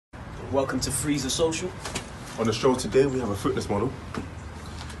Welcome to Freezer Social. On the show today, we have a fitness model.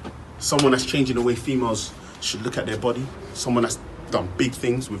 Someone that's changing the way females should look at their body. Someone that's done big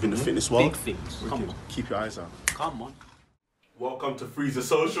things within the fitness world. Big things. Come on. Keep your eyes out. Come on. Welcome to Freezer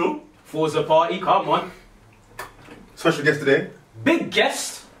Social. Forza party. Come on. Special guest today. Big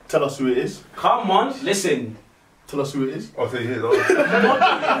guest. Tell us who it is. Come on. Listen. Tell us who it is. Oh, so he is.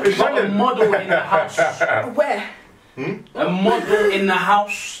 A model in the house. Where? A model in the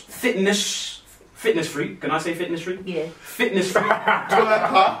house. Fitness freak. Can I say fitness freak? Yeah. Fitness freak.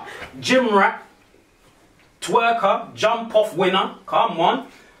 Twerker. Gym rat. Twerker. Jump off winner. Come on.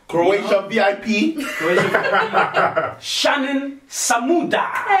 Croatia VIP. Shannon Samuda.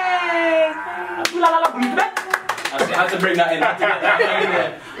 Hey. I had to bring that in. I had to get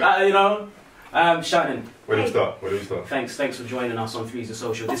that in there. Shannon. Where do we start? Where do we start? Thanks for joining us on Freezer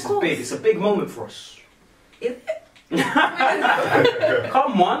Social. This is course. big. It's a big moment for us. Is it?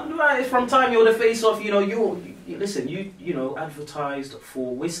 Come on, right, from time you're the face off. You listen. You advertised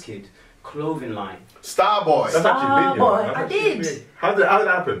for Wizkid clothing line. Starboy. That's actually big, you know. Boy, That's I actually did. big. How did it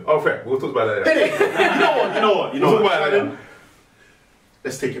happen? Oh, fair. We'll talk about that later. You know what? We'll talk about that Shannon, later.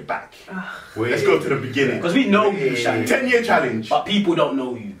 let's take it back. Wait. Let's go to the beginning. Because we know you, Shannon. 10-year challenge. But people don't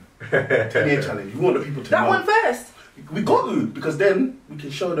know you. 10-year challenge. We want the people to That know. one first. We got to, because then we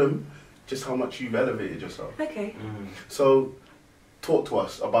can show them just how much you've elevated yourself. Okay. So, talk to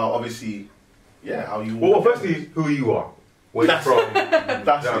us about, obviously, how you... Well, firstly, who you are. Where you're from.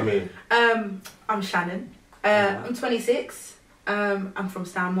 That's You know what I it. mean? I'm Shannon. I'm 26. I'm from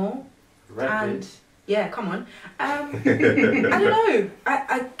Stanmore. And yeah, come on. I don't know.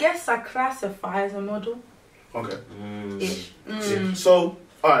 I guess I classify as a model. Okay. Ish. So,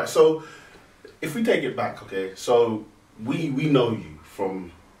 alright, so if we take it back, okay, so we know you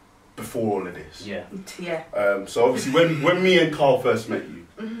from before all of this. Yeah. Yeah. So obviously when me and Carl first met you,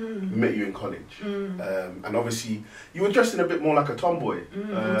 we met you in college. And obviously you were dressing a bit more like a tomboy.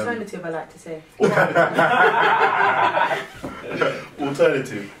 Alternative, I like to say.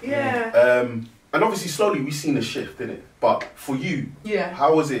 Alternative. Yeah. And obviously slowly we've seen a shift, innit? But for you, Yeah.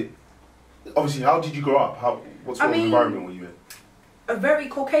 how was it? Obviously, how did you grow up? What sort of environment were you in? A very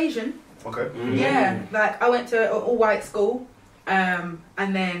Caucasian. Okay. Yeah. Like I went to an all-white school. And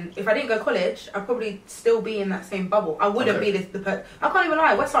then if I didn't go to college, I'd probably still be in that same bubble. I wouldn't be I can't even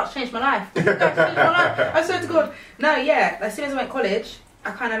lie. West Arch changed my life. I swear to God. No, yeah. As soon as I went to college, I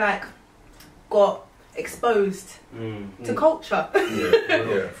kind of like got exposed to culture.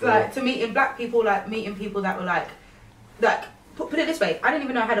 Like to meeting black people, like meeting people that were like put it this way, I didn't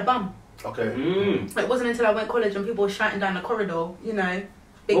even know I had a bum. Okay. It wasn't until I went to college and people were shouting down the corridor,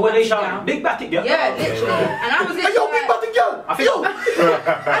 big What were they batty shouting? girl. Big batty girl? Yeah, literally. And I was Hey, yo, big button girl! I think I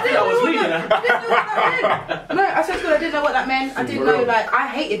didn't know was what me, that, I didn't know what that meant. No, I said to God, I didn't know what that meant. I didn't know, I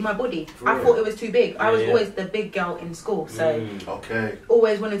hated my body. I thought it was too big. I was always the big girl in school, so Okay.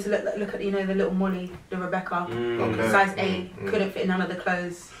 always wanted to look at the little Molly, the Rebecca, Okay. size A, couldn't fit in none of the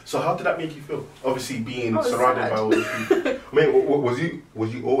clothes. So how did that make you feel? Obviously being I was surrounded sad. by all these people. I mean,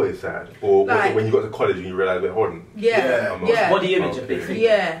 was you always sad? Or was it when you got to college and you realised, wait, hold on. Yeah. Body image a big thing.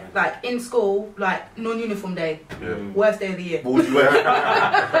 Yeah, like in school, like non-uniform day, worst day of the year. What would you wear?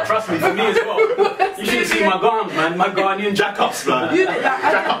 Trust me, for me as well. You should see my Ghanaian, man. My Ghanaian jack-ups, man. You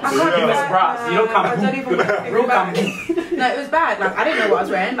US brass. You don't come real No, it was bad. Like I didn't know what I was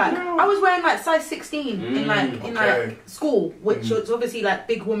wearing. Like I was wearing like size 16 in like school, which was obviously like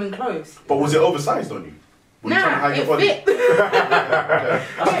big woman clothes. But was it oversized on you? Were you trying to hide your body? Fit.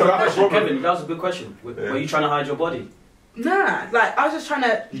 That's a good question, Kevin. That was a good question. Were you trying to hide your body? Nah, like I was just trying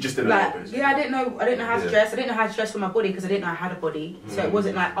to. You just didn't know, basically. Yeah, I didn't know how to dress. I didn't know how to dress for my body because I didn't know I had a body. So it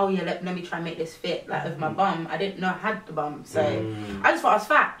wasn't like, oh yeah, let me try and make this fit like with my bum. I didn't know I had the bum, so I just thought I was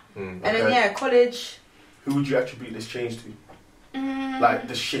fat. And then college. Who would you attribute this change to? Like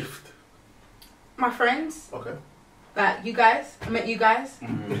the shift. My friends. Okay. Like you guys, I met you guys.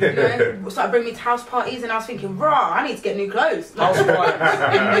 Started bringing me to house parties, and I was thinking, raw, I need to get new clothes. House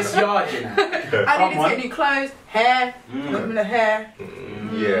parties in this yard, you know. I needed to get new clothes, hair, the hair.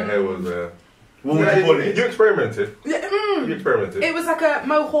 Yeah, hair was. What would you call it? You experimented. Yeah, You experimented. It was like a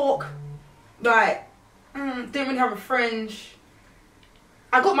mohawk, like didn't really have a fringe.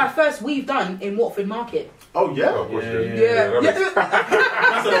 I got my first weave done in Watford Market. Oh yeah? Oh, of course you did. Yeah. That's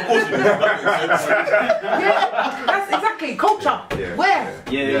of course you did. Yeah, that's exactly culture. Yeah. Where?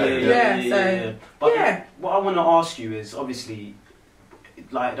 Yeah. But yeah. what I want to ask you is, obviously,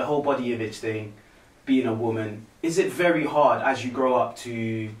 like the whole body image thing, being a woman, is it very hard as you grow up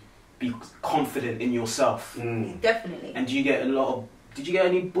to be confident in yourself? Definitely. And do you get a lot of did you get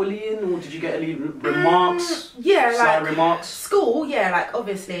any bullying or did you get any remarks? Yeah, sly like remarks. school. Yeah, like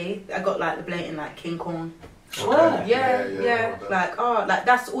obviously I got like the blatant like King Kong. Okay. Yeah. Like like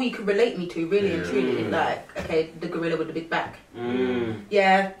that's all you could relate me to, really and truly. Like okay, the gorilla with the big back.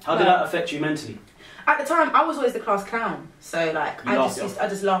 Yeah. How did that affect you mentally? At the time, I was always the class clown, so like You laughed I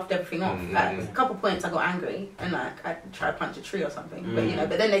just laughed everything off. At a couple points, I got angry and like I tried to punch a tree or something. But you know,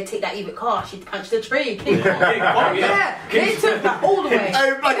 but then they take that even car. She punched the tree. Yeah, they took that all the way.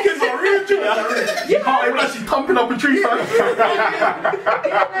 Hey, like kids are rude, you can't like she's pumping up a tree. Yeah,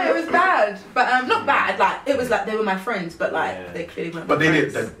 no, it was bad, but not bad. Like it was like they were my friends, but like they clearly weren't. But my they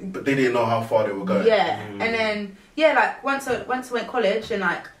friends. they didn't know how far they were going. Yeah, and then like once I went to college and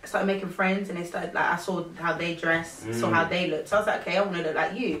like started making friends, and they started like I saw how they dress, saw how they looked. So I was like, okay, I want to look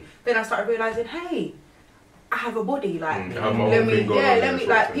like you. Then I started realizing, hey, I have a body. Like let me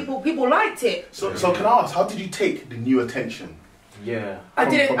like people liked it. So can I ask, how did you take the new attention? Yeah. I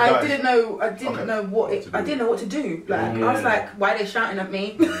didn't know what to do. Like I was like, why are they shouting at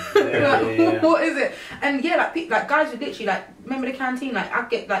me? What is it? And like guys would literally like, remember the canteen? Like I'd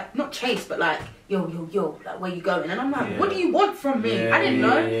get like not chased, but like yo, like where you going? And I'm like, what do you want from me? I didn't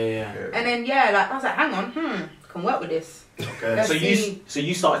know. And then like I was like, hang on, can work with this. Okay. So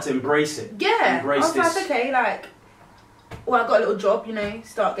you started to embrace it. Yeah. Embrace I was this. like, okay, like. Well, I got a little job, you know,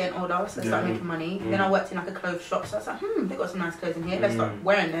 start getting older, so I started making money. Then I worked in like a clothes shop, so I was like, they got some nice clothes in here, let's start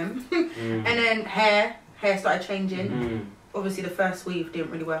wearing them. And then hair started changing. Obviously the first weave didn't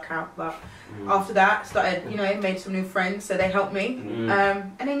really work out, but after that, started, you know, made some new friends, so they helped me.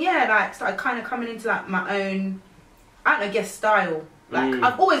 And then like started kind of coming into like my own, I don't know, guess style. Like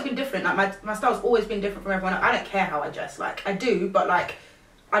I've always been different, like my style's always been different from everyone else. I don't care how I dress, like I do, but like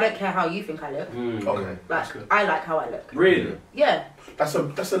I don't care how you think I look. Okay. Like I like how I look. Really? Yeah. That's a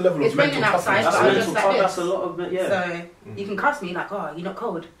level It's of mental raining outside, toughness. but I'm just like this. That's a lot of it. Yeah. So you can cuss me like, oh, you're not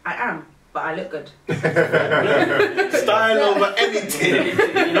cold. I am, but I look good. Style over anything.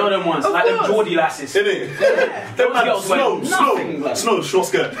 You know them ones, Of like them course. Geordie lasses. Innit? Yeah. Them man, girls wear nothing, like- snow, short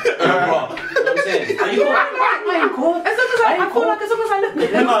skirt. You know what I'm saying? Are you cool? I ain't cool. As long as I feel like as long as I look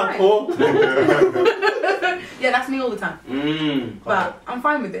good, then I'm fine. Yeah, that's me all the time. But I'm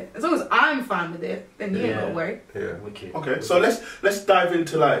fine with it. As long as I'm fine with it, then you ain't got to worry. Yeah. Wicked. Okay, so let's dive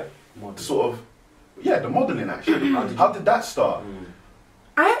into like sort of the modelling actually. How did that start?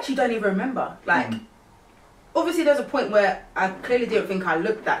 I actually don't even remember. Like, obviously there's a point where I clearly didn't think I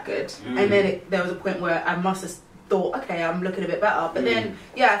looked that good. And then there was a point where I must have thought, okay, I'm looking a bit better. But then,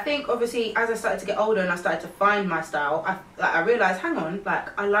 I think obviously as I started to get older and I started to find my style, I realised, hang on,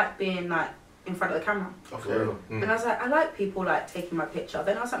 like I like being like in front of the camera. Okay. And I was like, I like people like taking my picture.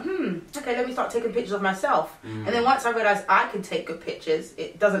 Then I was like, okay, let me start taking pictures of myself. And then once I realised I can take good pictures,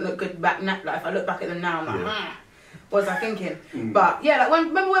 it doesn't look good back now. Like if I look back at them now, I'm like, what was I thinking? But yeah, like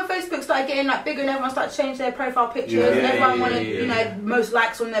remember when Facebook started getting like bigger and everyone started to change their profile pictures and everyone wanted, you know, most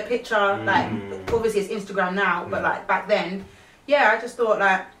likes on their picture. Like obviously it's Instagram now, but like back then, I just thought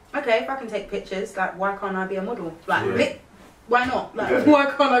like, okay, if I can take pictures, like why can't I be a model? Like why not? Like why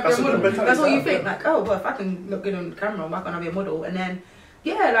can't I be a model? That's what you think. Like, oh well, if I can look good on the camera, why can't I be a model? And then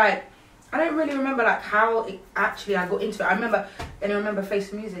like I don't really remember like how actually I got into it. I remember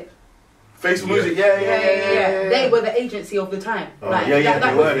Face Music. Face Music, yeah. They were the agency of the time. Oh, like, they were.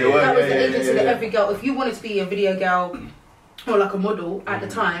 That was the agency that every girl, if you wanted to be a video girl or like a model at the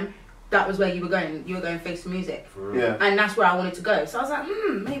time, that was where you were going. You were going Face Music, and that's where I wanted to go. So I was like,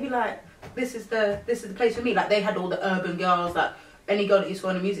 maybe like this is the place for me. Like they had all the urban girls, like any girl that you saw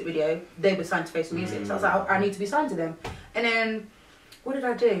in a music video, they were signed to Face Music. So I was like, I need to be signed to them. And then what did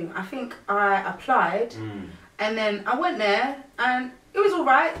I do? I think I applied, and then I went there and. It was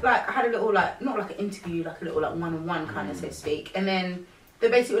alright, like I had a little like, not like an interview, like a little like one-on-one kind of so to speak. And then they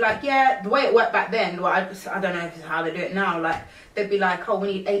basically were like, the way it worked back then, well I don't know if it's how they do it now, like they'd be like, oh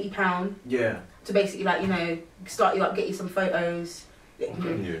we need £80 to basically like, you know, start you up, get you some photos.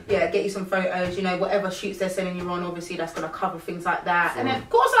 Get you some photos, you know, whatever shoots they're sending you on, obviously that's going to cover things like that. And then of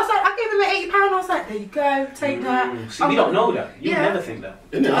course I was like, I gave them £80, I was like, there you go, take that. See, we don't know that. You never think that.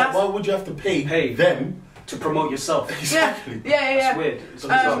 Isn't it? Why would you have to pay them? To promote yourself. Exactly. Yeah. It's weird. So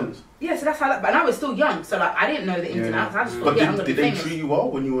that's how that. But I was still young, so like I didn't know the ins and outs. I just thought, I'm gonna be famous. Did they treat you well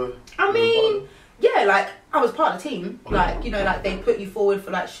when you were? I mean, like I was part of the team. Like you know, like they put you forward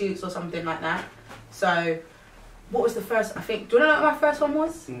for like shoots or something like that. So, what was the first? I think. Do you know what my first one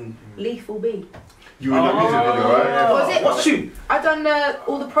was? Lethal B. You were in that music video, right? Was it? What shoot? I done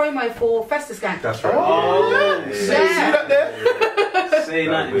all the promo for Festa Skank. That's right. Oh, see that there? Say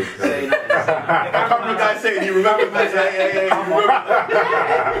nothing. I can't guys saying you remember that. Yeah.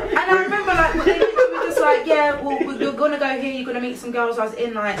 And I remember like what they were just like, yeah, well, you're gonna go here, you're gonna meet some girls. I was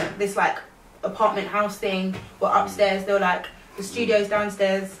in like this like apartment house thing. We're upstairs. They were like the studio's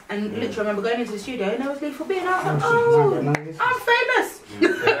downstairs, and literally I remember going into the studio and there was Leigh being. I was like, oh, I'm famous.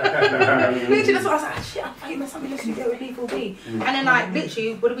 Literally, that's what I was like. Oh, shit, I'm famous. I'm in the studio with Leigh B. And then like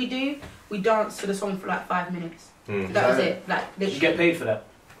literally, what do? We danced to the song for like 5 minutes. That was it. Like literally. Did you get paid for that?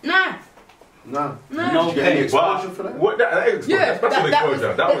 Nah. No. No Did you get any pay. exposure for that? What that exposure? Yeah, that's not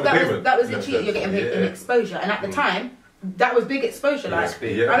exposure. That was the payment. That was literally you're getting an exposure, and at the time, that was big exposure. Like That's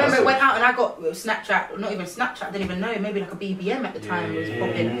big. Yeah, I remember it massive. went out and I got Snapchat, not even Snapchat, I didn't even know, maybe like a BBM at the time was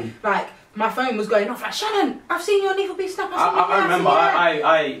popping. Like my phone was going off like, Shannon, I've seen your Leigh B snap. I remember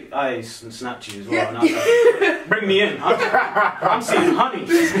I snapped you as well. And I was like, bring me in. I'm seeing honey.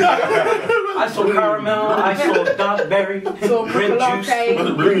 I saw caramel. I saw dark berry. So red juice.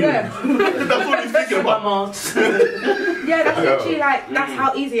 Yeah. That's what he's thinking about. Yeah, that's literally like that's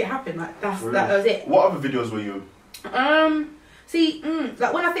how easy it happened. Like that was it. What other videos were you?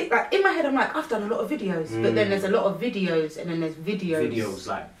 Like when I think like in my head I'm like I've done a lot of videos, but then there's a lot of videos and then there's videos. Videos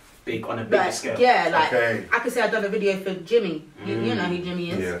like big on a bigger Like, scale. yeah, like Okay. I could say I've done a video for Jimmy. You know who Jimmy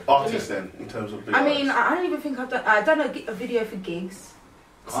is. Yeah. Artists then, in terms of big I mean, artists. I don't even think I've done a video for gigs.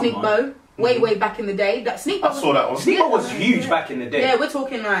 Come Sneak on. Bow, way back in the day. That Sneak Bow. I saw that one. Sneaker was huge back in the day. Yeah, we're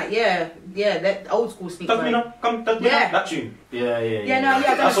talking like that old school Sneak Bow. Touch me now, come touch me Yeah. now. That tune. Yeah. I've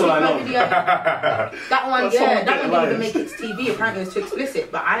done That's a all I Sneak Bow know. video. That one, That's someone that getting one didn't even lions. make it to TV. Apparently, it was too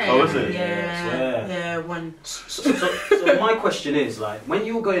explicit. But I don't. Oh, is it? Yeah. One. So my question is like, when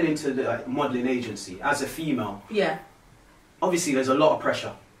you're going into the like, modelling agency as a female, Yeah. obviously there's a lot of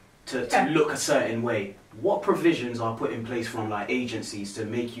pressure to Yeah. look a certain way. What provisions are put in place from like agencies to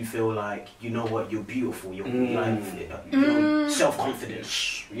make you feel like, you know what, you're beautiful, you're like, you know,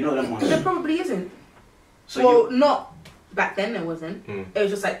 self-confident, you know them ones. There probably isn't. So Well, not back then. There wasn't. Mm. It was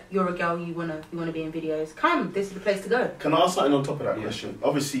just like you're a girl. You wanna be in videos. Come, this is the place to go. Can I ask something on top of that Yeah. question?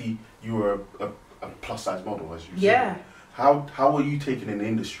 Obviously, you were a plus size model, as you said. Yeah. How were you taken in the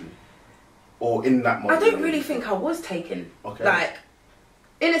industry, or in that model? I don't really think I was taken. Okay. Like,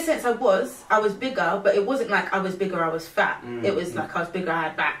 in a sense, I was bigger, but it wasn't like I was bigger, I was fat. It was like I was bigger, I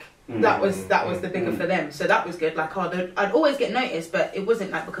had back. That was the bigger for them. So that was good. Like, I'd always get noticed, but it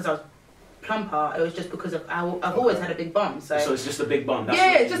wasn't like because I was plumper. It was just because of I've always had a big bum. So it's just a big bum. That's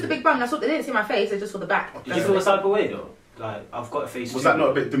yeah, what- it's just a big bum. That's what they didn't see my face. They just saw the back. Did you feel a type of way though? Like, I've got a face. Was too. that not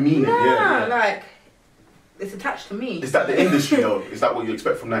a bit demeaning? Nah, Yeah. like it's attached to me. Is that the industry though? Is that what you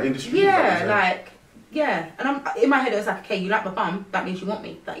expect from that industry? Is that what Yeah, you're saying? like yeah. And I'm in my head. It was like, okay, you like my bum, that means you want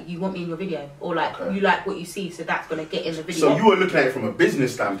me. Like you want me in your video, or like Okay. you like what you see, so that's gonna get in the video. So you were looking at it from a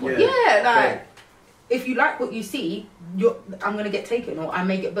business standpoint. yeah, like Okay. if you like what you see, I'm gonna get taken, or I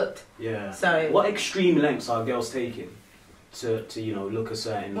may get booked. Yeah. So What extreme lengths are girls taking to you know, look a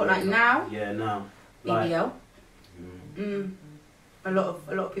certain what way? like now? Yeah, now. Like, BBL. A lot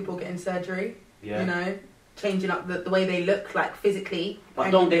of people getting surgery. yeah. You know, changing up the way they look, like physically. But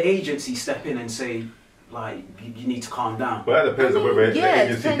And- don't the agency step in and say, like, you need to calm down? But that depends on whether Yeah, the it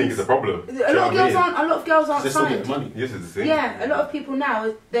agency think depends. it's a problem. A lot of girls aren't They still signed. get money This is the thing. Yeah, a lot of people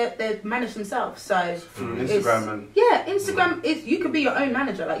now they manage themselves. So through It's- Instagram and. yeah, Instagram is you can be your own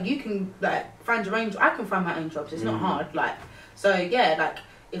manager. Like you can like find your own. I can find my own jobs. It's not hard. Like so, yeah. Like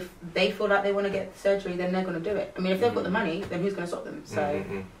if they feel like they want to get surgery, then they're gonna do it. I mean, if they've got the money, then who's gonna stop them? So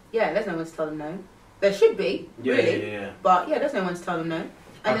yeah, there's no one to tell them no. There should be, Yeah, really, yeah. but yeah, there's no one to tell them no,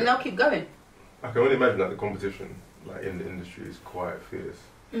 and then they'll keep going. I can only imagine that the competition, like in the industry, is quite fierce.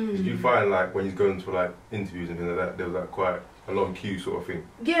 Did you find like when you go into like interviews and things like that, there was like quite a long queue sort of thing?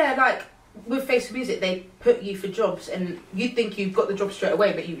 Yeah, like with Face for Music, they put you for jobs, and you think you've got the job straight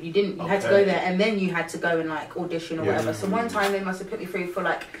away, but you didn't. You had to go Okay. there, and then you had to go and like audition or whatever. So one time they must have put me through for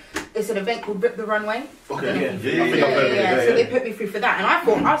like it's an event called Rip the Runway. Okay. I don't know if Yeah, you- yeah, I think I've heard of it, yeah, So yeah. they put me through for that, and I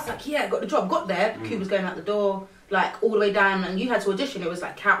thought I was like, yeah, I got the job. Got there, the queue was going out the door, like all the way down, and you had to audition. It was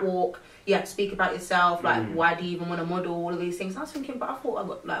like catwalk. You had to speak about yourself, like why do you even want to model, all of these things. I was thinking, but I thought I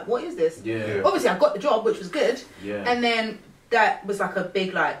got like, what is this? Yeah. Obviously, I got the job, which was good. Yeah. And then that was like a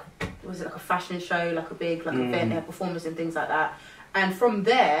big like, was it like a fashion show, like a big like event, they had performers and things like that. And from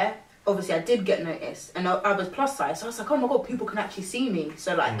there, obviously I did get noticed, and I was plus size, so I was like, oh my god, people can actually see me.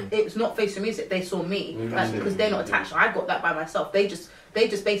 So like, it was not Face for Music, they saw me, like, because they're not attached. I got that by myself. They just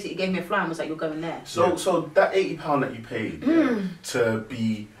basically gave me a fly and was like, you're going there. So that £80 that you paid to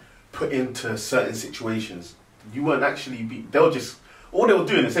be put into certain situations, you weren't actually all they were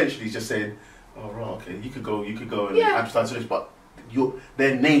doing essentially is just saying, oh right, okay, you could go and Yeah. advertise to this, but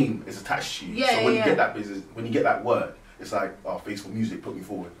their name is attached to you. Yeah, so when yeah, you get that business, when you get that work, it's like, oh, Face for Music put me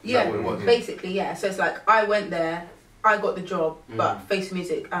forward. Is Yeah, that what it was? basically, yeah. So it's like I went there, I got the job, but Face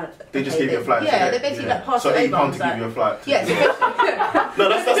Music, they just gave you a flight. Yeah, they basically like passed so it over. £8 to give you a flight. Yeah, no,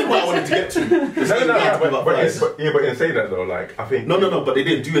 that's what I wanted to get to. But in saying that though, like I think no, but they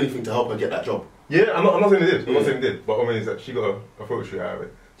didn't do anything to help her get that job. Yeah, I'm not saying they did. I'm not saying they did. But what I mean is that she got a photo shoot out of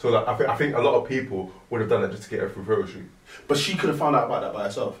it. So like, I think a lot of people would have done that just to get her through photo shoot. But she could have found out about that by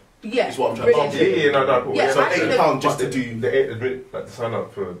herself. Yeah, is what I'm trying to say. No, cool. Yeah, so £8 just to do like to sign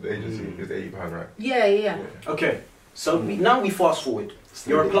up for the agency is £80, right? Yeah. Okay, so now we fast forward.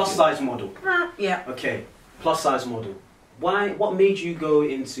 You're a plus size model. Yeah. Okay, plus size model. Why? What made you go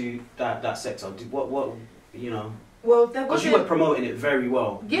into that sector? What you know? Well, there Because was you were promoting it very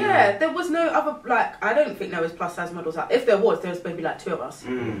well. Yeah, there was no other, like, I don't think there was plus size models. If there was maybe like 2 of us.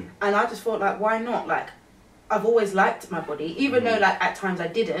 And I just thought, like, why not? Like, I've always liked my body, even though, like, at times I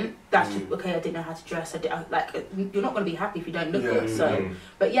didn't. That's just, okay, I didn't know how to dress. Like, you're not going to be happy if you don't look good. So,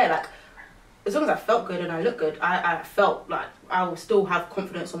 but yeah, like, as long as I felt good and I looked good, I felt like I will still have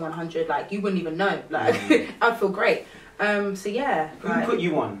confidence on 100. Like, you wouldn't even know. Like, I'd feel great. So yeah. Who put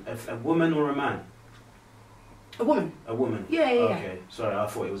you on? A woman or a man? A woman. A woman? Yeah. Okay, sorry, I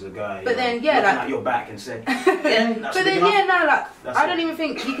thought it was a guy. But then, looking at your back and said, yeah, that's but then, I don't even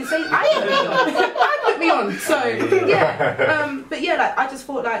think you can say, I put me on. So, yeah. But yeah, like, I just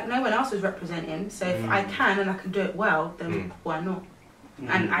thought, like, no one else was representing. So if I can and I can do it well, then why not?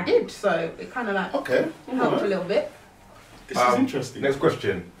 And I did. So it kind of, like, helped a little bit. This is interesting. Next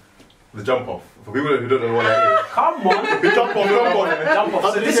question. The jump off. For people who don't know what that is. Come on. The jump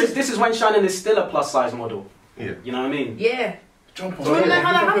off. So this is when Shannon is still a plus size model. Yeah. You know what I mean? Yeah. Jump off. Do you want to know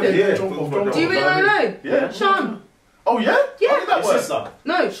how that happened? Yeah. Do you really want to know? Yeah. Sean. Oh yeah? Yeah. How did that Your work? sister.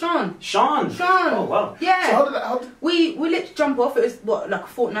 No, Sean. Sean. Oh wow. Yeah. So how did We literally jump off. It was like a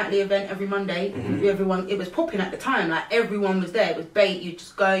fortnightly event every Monday. Everyone, it was popping at the time. Like, everyone was there. It was bait. You'd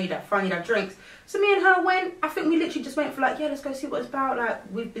just go. You'd have fun. You'd have drinks. So me and her went. I think we literally just went for, like, yeah, let's go see what it's about.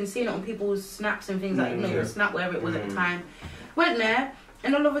 Like, we've been seeing it on people's snaps and things like, Snap, wherever it was at the time. Went there,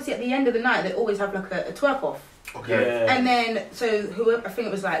 and then obviously at the end of the night they always have like a twerk off. Okay. And then, so whoever, I think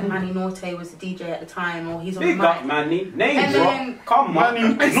it was like Manny Norte was the DJ at the time, or he's on Big the mic. up, Manny. Name And drop. then- Come on.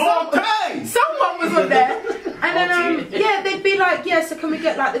 Manny Norte! Someone was on there. And then, yeah, they'd be like, yeah, so can we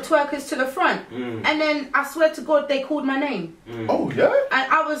get like the twerkers to the front? And then I swear to God, they called my name. Oh yeah?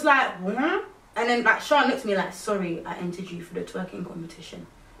 And I was like, what? And then like Sean looked at me like, sorry, I entered you for the twerking competition.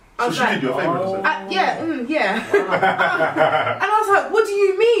 I So was she like, did you a favour, does it? yeah. And I was like, what do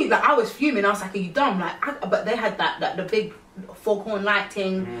you mean? Like, I was fuming. I was like, are you dumb? Like, but they had that the big foghorn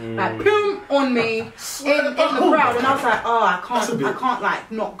lighting, like, boom, on me in the crowd, and I was like, oh, I can't like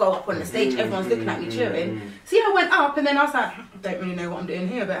not go up on the stage. Everyone's looking at me cheering. So yeah, I went up, and then I was like, don't really know what I'm doing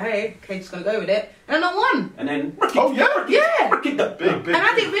here, but hey, okay, just gonna go with it, and then I won. And then Yeah. Big. And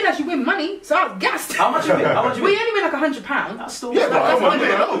I didn't realise you win money, so I was gassed. How much you win? How much you We win? only win like £100. That's still Yeah, but come on,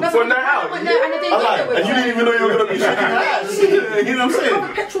 That's For a night out. I went there and I didn't get there with And you didn't even know you were going to be shaking hands. You know what I'm saying?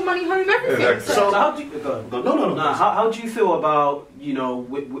 Cover petrol money home, everything. Exactly. So how do you go? No. How do you feel about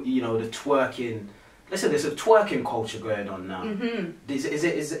the twerking? Let's say there's a twerking culture going on now. Is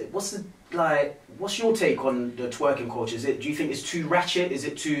it what's your take on the twerking culture? Do you think it's too ratchet? Is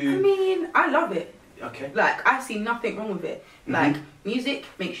it too? I mean, I love it. Okay. Like, I see nothing wrong with it. Like, music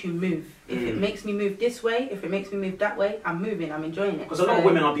makes you move. If it makes me move this way, if it makes me move that way, I'm moving, I'm enjoying it. Because a lot of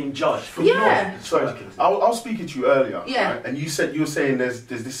women are being judged. For Yeah. Sorry, I was speaking to you earlier, Yeah. right? And you were saying there's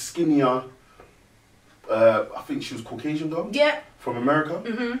this skinnier, I think she was Caucasian girl Yeah. from America,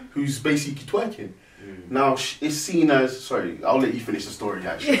 who's basically twerking. Now it's seen as, sorry, I'll let you finish the story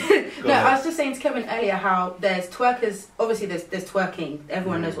actually. No, I was just saying to Kevin earlier how there's twerkers, obviously there's twerking,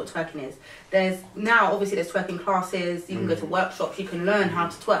 everyone knows what twerking is. There's twerking classes, you can go to workshops, you can learn how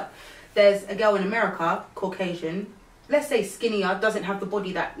to twerk. There's a girl in America, Caucasian, let's say skinnier, doesn't have the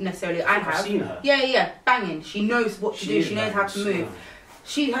body that necessarily I have. I've seen her. Yeah, banging. She knows what to do, she knows how to move. Yeah.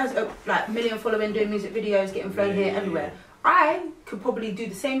 She has a million following, doing music videos, getting flown here, everywhere. I could probably do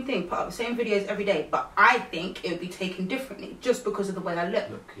the same thing, put up the same videos every day, but I think it would be taken differently just because of the way I look.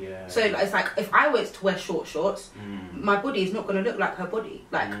 So it's like, if I were to wear short shorts, my body is not going to look like her body.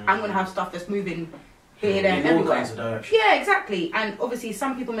 Like, I'm going to have stuff that's moving here, there, and all everywhere. kinds of directions. Yeah, exactly. And obviously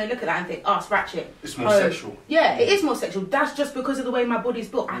some people may look at that and think, oh, it's ratchet. It's more sexual. Yeah, it is more sexual. That's just because of the way my body's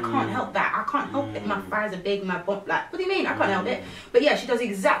built. I can't help that. I can't help it. My thighs are big, my bump, like, what do you mean? I can't help it. But yeah, she does the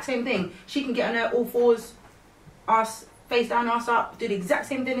exact same thing. She can get on her all fours, ass, face down, ass up, do the exact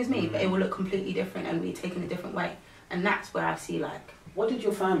same thing as me, but it will look completely different and be taken a different way. And that's where I see, like... What did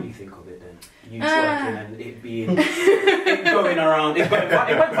your family think of it then? You twerking and it being... it going around, it went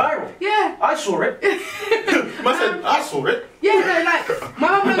viral. Yeah. I saw it. I said, I saw it. Yeah, no, like, my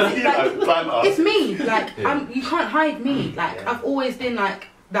mum knows it, like... banter. it's me. Like you can't hide me. Like I've always been like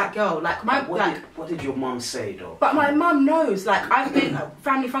that girl. Like what did your mum say though? But my mum knows. Like I've been at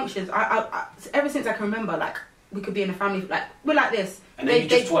family functions. I ever since I can remember. Like we could be in a family. Like we're like this. And then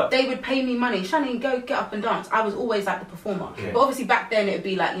they would pay me money. Shannon, go get up and dance. I was always like the performer. Yeah. But obviously back then it'd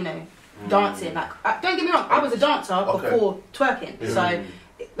be like, you know, dancing. Like don't get me wrong, I was a dancer before twerking. So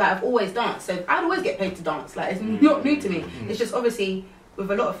like I've always danced. So I'd always get paid to dance. Like it's not new to me. It's just obviously with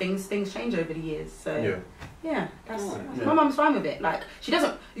a lot of things change over the years. So that's my mum's fine with it. Like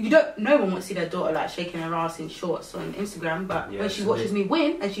no one wants to see their daughter like shaking her ass in shorts on Instagram. But when she watches me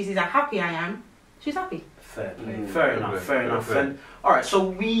win and she sees how happy I am, she's happy. Fair play. Fair enough. And all right, so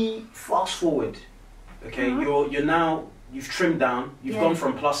we fast forward. Okay, you've trimmed down. You've gone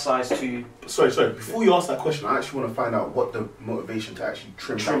from plus size to. Sorry. Before you ask that question, I actually want to find out what the motivation to actually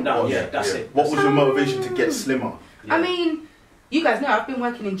trim down was. Yeah, that's it. What was your motivation to get slimmer? Yeah. I mean, you guys know I've been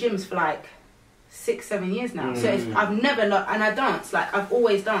working in gyms for like 6-7 years now. So I've never and I dance. Like I've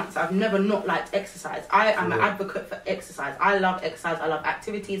always danced. I've never not liked exercise. I am an advocate for exercise. I love exercise. I love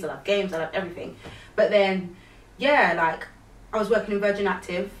activities. I love games. I love everything. But then, like I was working in Virgin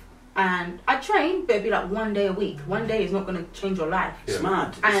Active. And I train, but it'd be like 1 day a week. 1 day is not going to change your life. It's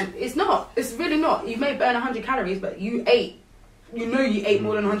mad. And it's not. It's really not. You may burn 100 calories, but you ate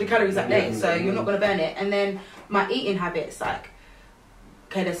more than 100 calories that day. So you're not going to burn it. And then my eating habits, like,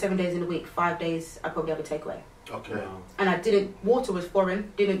 okay, there's 7 days in a week. 5 days, I probably have a takeaway. Okay. And water was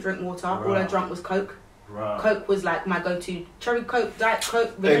foreign. Didn't drink water. Right. All I drank was Coke. Right. Coke was like my go-to. Cherry Coke, Diet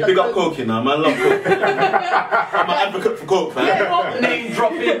Coke, vanilla big Coke. up Coke, you know, man. I love Coke. I'm an advocate for Coke, man. Name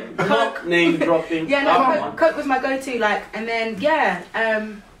dropping. Coke. Name dropping. Yeah, no, Coke was my go-to. Like, and then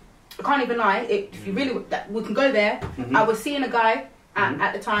I can't even lie. If you really, we can go there. I was seeing a guy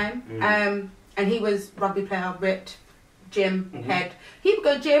at the time, and he was rugby player, ripped, gym head. He would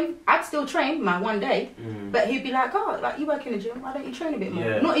go gym. I'd still train my 1 day, but he'd be like, "Oh, like you work in the gym. Why don't you train a bit more?"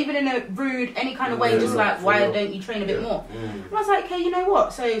 Yeah. Not even in a rude, any kind of way. Just like, why don't you train a bit more? And I was like, "Okay, you know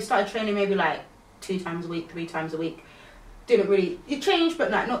what?" So I started training maybe like 2 times a week, 3 times a week. Didn't really. It changed,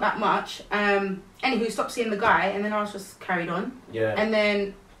 but like not that much. Anywho, stopped seeing the guy, and then I was just carried on. Yeah. And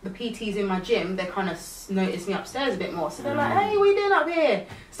then the PTs in my gym, they kind of noticed me upstairs a bit more. So they're like, "Hey, what are you doing up here?"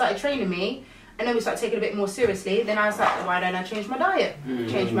 Started training me. And then we started taking it a bit more seriously. Then I was like, why don't I change my diet?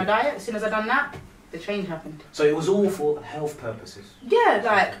 Change my diet. As soon as I done that, the change happened. So it was all for health purposes? Yeah,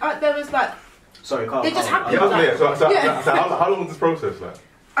 like, there was like... Sorry, Carl. It just happened. So how long was this process like?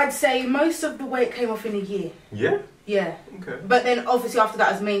 I'd say most of the weight came off in a year. Yeah? Yeah. Okay. But then obviously after that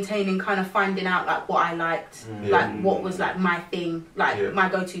I was maintaining, kind of finding out like what I liked, like what was like my thing, like my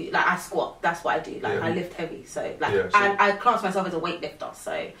go-to, like I squat, that's what I do, like I lift heavy, so like I class myself as a weightlifter,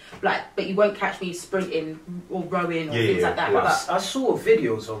 so like, but you won't catch me sprinting or rowing or things like that. But I saw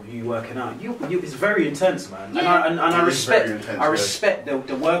videos of you working out. You it's very intense, man. Yeah. And I respect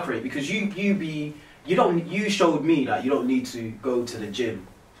the work rate, because you showed me that you don't need to go to the gym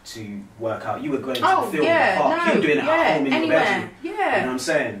to work out. You were going to the field in the park. You were doing it at home in your bedroom. You know what I'm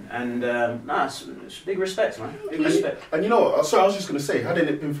saying? And it's big respect, man. Big respect. And you know what? So I was just gonna say, hadn't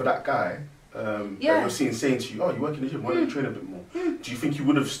it been for that guy that you're seeing saying to you, "Oh, you work in the gym. Why don't you train a bit more?" Do you think you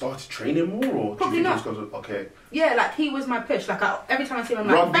would have started training more, or probably do you not? think it was okay? Yeah, like he was my push. Like every time I see him, I'm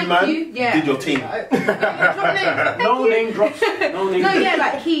like, Rugby "Thank man, you." Yeah. did your team? No name drops. No name. No, yeah,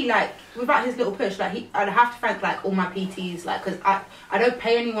 like he without his little push, like I'd have to thank like all my PTs, like because I don't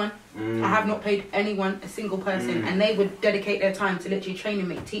pay anyone. I have not paid anyone, a single person, and they would dedicate their time to literally training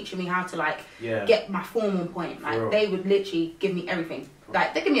me, teaching me how to get my form on point. Like they would literally give me everything.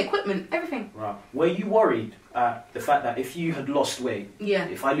 Like they give me equipment, everything. Right. Were you worried at the fact that if you had lost weight,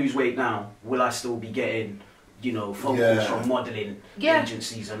 if I lose weight now, will I still be getting, phone calls from modelling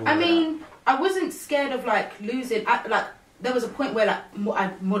agencies and all that? I mean, I wasn't scared of losing. There was a point where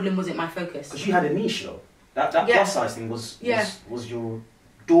modelling wasn't my focus. Because you had a niche though. That plus size thing was your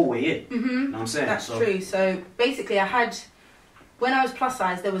doorway in. You know what I'm saying? That's true. So basically, when I was plus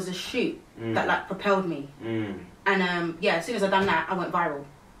size, there was a shoot that propelled me. And as soon as I done that, I went viral.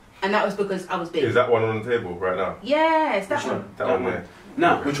 And that was because I was big. Is that one on the table right now? Yes, that one. That one there.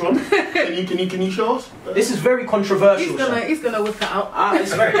 Now, which one? Can you show us? This is very controversial. He's gonna whip it out.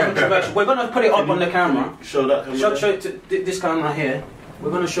 It's very controversial. We're gonna put it up on the camera. Show that. Show it to this camera here.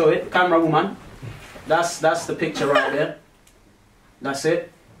 We're gonna show it. Camera woman. That's the picture right there. That's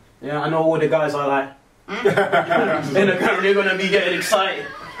it. Yeah, I know all the guys are like in the camera. They're gonna be getting excited.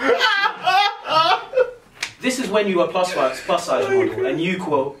 This is when you were plus size model, and you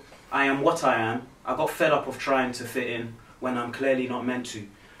quote, "I am what I am. I got fed up of trying to fit in when I'm clearly not meant to."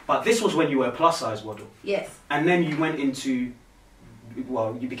 But this was when you were a plus size model. Yes. And then you went into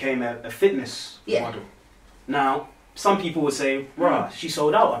you became a fitness Yeah. model. Now, some people would say, "Rah, she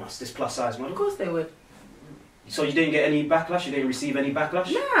sold out on us, this plus size model." Of course they would. So you didn't get any backlash? You didn't receive any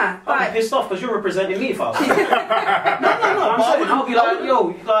backlash? Nah. I'm pissed off because you're representing me, fast. no. I'm saying, I'll be like,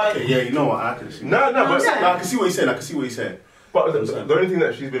 yo, like. Okay, yeah, you know what? I can see. No, but I can see what you're saying. But the only thing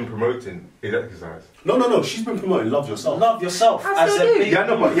that she's been promoting is exercise. No. She's been promoting love yourself. Love yourself I as a still do. big.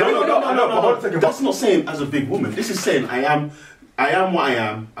 No. Hold on a second. That's not saying as a big woman. This is saying I am what I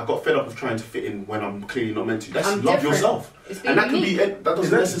am. I got fed up of trying to fit in when I'm clearly not meant to. That's I'm love different. yourself. It's And that being that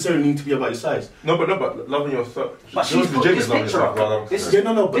doesn't necessarily need to be about your size. No, but loving yourself. But she's put this picture up. But But this is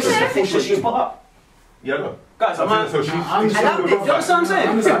the picture she's put up. Yeah, no. Guys, So you she's understand what I'm saying?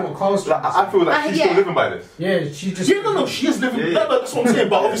 I understand what Carl's Like, I feel like she's yeah. still living by this. Yeah, she just. Yeah, no, she is living. Yeah. No, that's what I'm saying.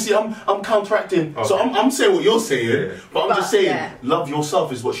 But obviously, I'm counteracting. So Okay. I'm saying what you're saying. Yeah. But I'm just saying, yeah. love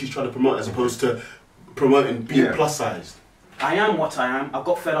yourself is what she's trying to promote, as opposed to promoting being Yeah. plus sized. I am what I am. I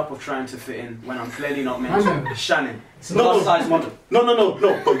got fed up of trying to fit in when I'm clearly not meant I know. to. Shannon, No. plus size model. No. But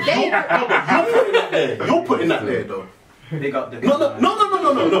you're putting that there. You're putting that there, though. Big up the. No.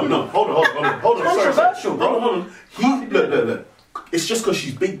 Hold on. Controversial, bro. Hold on. Look. It's just because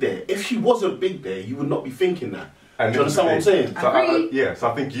she's big there. If she wasn't big there, you would not be thinking that. Do you understand what I'm saying? So so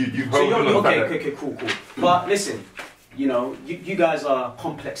I think you've So held on the fact that- okay, cool. But listen, you know, you guys are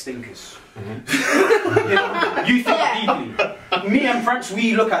complex thinkers. You know, you think deeply. Me and French,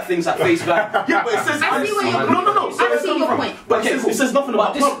 we look at things at face value. Yeah, but it says. I see where you're coming No. from. I see your point. But it says nothing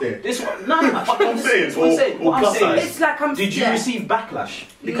about this, pump there. this one, no. What I'm saying, What I'm plus saying size. is, It's like I'm. did you yeah. receive backlash?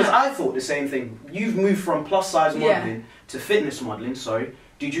 Because No. I thought the same thing. You've moved from plus size Yeah. modeling to fitness modeling. Sorry.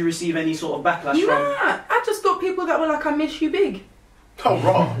 Did you receive any sort of backlash Nah, from? I just got people that were like, "I miss you big." Oh,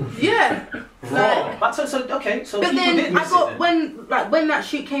 raw. Yeah. Raw. But so okay, so But people then did I miss it got then. when that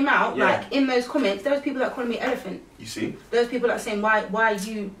shoot came out, Yeah. like in those comments, there was people that calling me elephant. You see? There's people that saying why are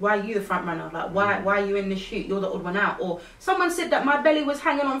you the front runner? Like why are you in this shoot? You're the odd one out. Or someone said that my belly was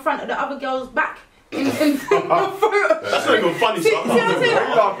hanging on front of the other girl's back in the photo. That's not even funny. See So what I'm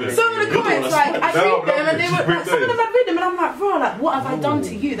saying? Some of the You're comments, the one like that's I No, read them and they no, were like, some of them I read them and I'm like, bro, like what have I done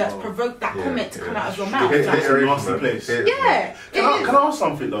to you that's provoked that Yeah, comment to come yeah. out of your mouth? It's Like, a nasty place. yeah, Can I ask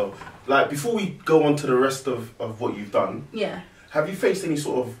something though? Like, before we go on to the rest of what you've done, yeah. have you faced any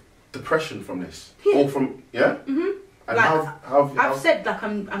sort of depression from this? Yeah. Or from, yeah? Mhm. And Like, how I've said like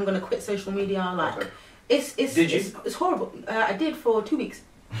I'm gonna quit social media. Like Okay. it's Did you? it's horrible. I did for 2 weeks.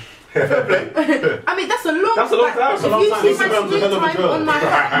 Fair play. I mean that's a long. That's a long time. If That's a long you time. see my Instagram's a screen hell of a time drug. on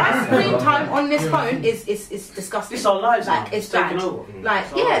my screen time on this phone is disgusting. It's our lives now. Like it's taken bad. over. Like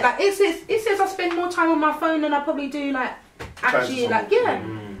It's yeah, our lives. like it says I spend more time on my phone than I probably do like actually like yeah.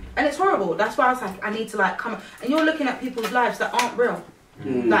 And it's horrible. That's why I was like, I need to like come. And you're looking at people's lives that aren't real.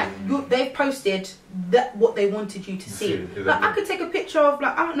 Like they've posted that what they wanted you to see. Exactly. Like I could take a picture of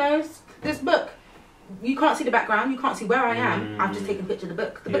like I don't know this book. You can't see the background. You can't see where I am. I've just taken a picture of the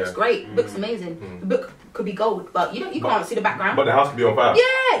book. The book's Yeah. great. The book's amazing. The book could be gold, but you can't see the background. But the house can be on fire.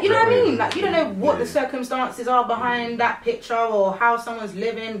 Yeah, you know what I mean? Like, you don't know what Yeah. the circumstances are behind that picture or how someone's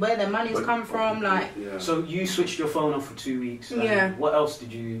living, where their money's come from. Like, Yeah. So you switched your phone off for 2 weeks. Yeah. What else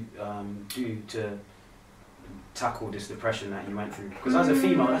did you do to tackle this depression that you went through? Because as a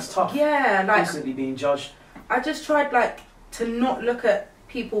female, that's tough. yeah, like, Constantly being judged. I just tried, like, to not look at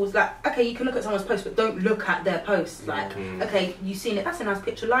people's, like, okay, you can look at someone's post, but don't look at their posts. Like, okay, you've seen it, that's a nice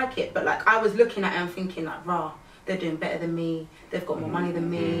picture, like it. But, like, I was looking at it and thinking, like, rah, they're doing better than me. They've got more money than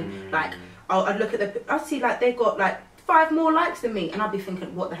me. Like, I'd look at the, I'd see, like, they've got, like, 5 more likes than me, and I'd be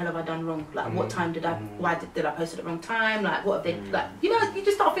thinking, what the hell have I done wrong? Like, what time did I, why did I post at the wrong time? Like, what have they, like, you know, you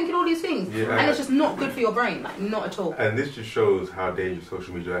just start thinking all these things, Yeah. and it's just not good for your brain, like, not at all. And this just shows how dangerous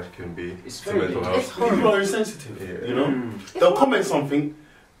social media actually can be It's to very mental dangerous. It's health. People horrible. are insensitive, Yeah. you know? They'll comment something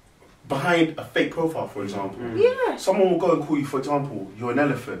behind a fake profile, for example. Yeah. Someone will go and call you, for example, you're an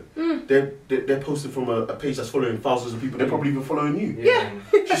elephant. They're posting from a page that's following thousands of people. They're probably even following you. Yeah.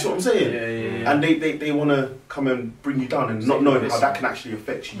 Do you see what I'm saying? Yeah. And they want to come and bring you down and not knowing how that can actually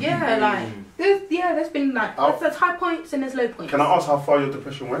affect you. Yeah, like, there's been, like, there's high points and there's low points. Can I ask how far your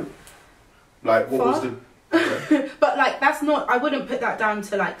depression went? Like, what was Far? the... But, like, that's not, I wouldn't put that down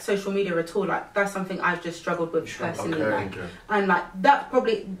to, like, social media at all. Like, that's something I've just struggled with personally. Okay. Like, and, like, that's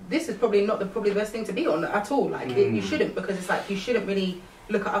probably, this is probably not the best thing to be on at all. Like, you shouldn't, because it's like, you shouldn't really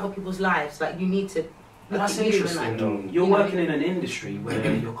look at other people's lives. Like, you need to look That's at you and, interesting like, though. You're you know, working in an industry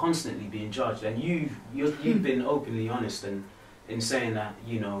where you're constantly being judged, and you've been openly honest and in saying that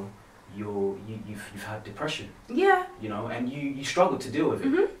you've had depression, yeah. and you struggle to deal with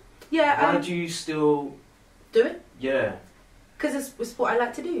it. Yeah. Why do you still do it? Yeah. Because it's what I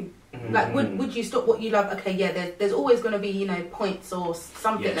like to do. Like, would you stop what you love? Okay, yeah, there's always going to be, you know, points or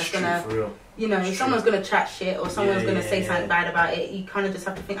something that's going to, you know, someone's going to chat shit or someone's going to say something bad about it. You kind of just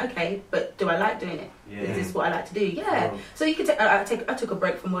have to think, okay, but do I like doing it? Is this what I like to do? Yeah. So you can I took a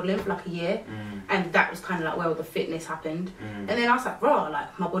break from modelling for like a year, and that was kind of like where all the fitness happened. And then I was like, raw,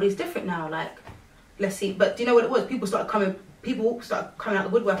 like my body's different now. Like, let's see. But do you know what it was? People started coming out the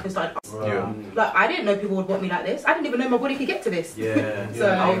woodwork and started. Like, I didn't know people would want me like this. I didn't even know my body could get to this. Yeah.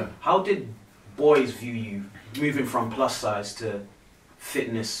 So how did boys view you moving from plus size to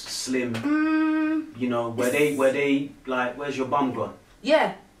fitness, slim? You know, were they like, where's your bum gone?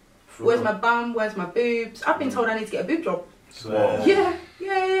 Yeah. Where's my bum? Where's my boobs? I've been told I need to get a boob job. Whoa.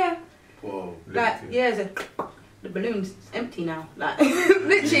 Yeah. Whoa. Like, the balloon's empty now. Like,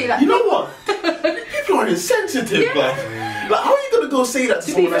 literally, like. You know what? People are insensitive, like how are you gonna go say that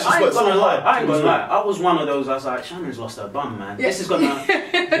to someone that's just worked so hard? I ain't gonna lie. I was one of those. I was like, Shannon's lost her bum, man. Yeah. This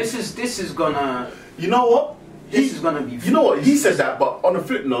is gonna. You know what? This is gonna be. You know what? He said that, but on a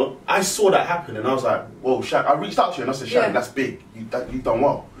flip note, I saw that happen, and I was like, "Whoa, Shaq!" I reached out to you and I said, "Shannon, that's big. You've done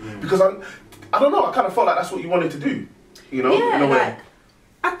well." Because I don't know. I kind of felt like that's what you wanted to do. You know, in a way.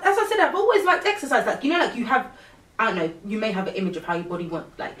 As I said, I've always liked exercise. Like, you know, like you have. I don't know, you may have an image of how your body you want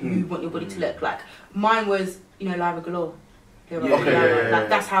your body to look. Like, mine was, you know, Lyra Galore. Like,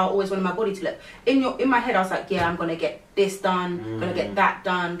 that's how I always wanted my body to look. In my head, I was like, yeah, I'm gonna get this done, gonna get that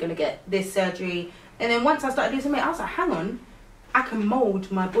done, gonna get this surgery. And then once I started losing weight, I was like, hang on, I can mould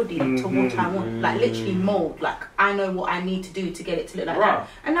my body to what I want. Like, literally mould. Like, I know what I need to do to get it to look like that.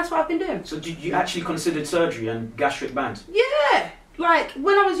 And that's what I've been doing. So did you actually consider surgery and gastric band? Yeah. Like,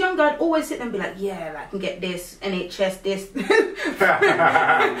 when I was younger, I'd always sit there and be like, yeah, like, I can get this, NHS, this,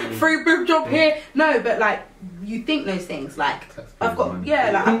 free boob job here. No, but, like, you think those things. Like, I've got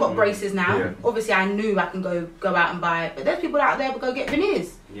braces now. Yeah. Obviously, I knew I can go out and buy it. But there's people out there who go get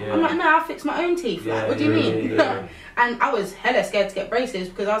veneers. Yeah. I'm like, no, I'll fix my own teeth. Like, what do you mean? Yeah. And I was hella scared to get braces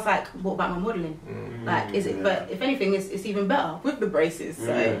because I was like, what about my modelling? Like, is it? But if anything, it's even better with the braces.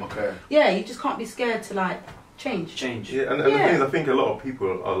 So, yeah, you just can't be scared to, like, change. Yeah, and the thing is, I think a lot of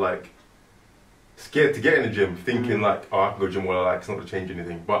people are like scared to get in the gym, thinking like, oh, I can go gym well, like it's not to change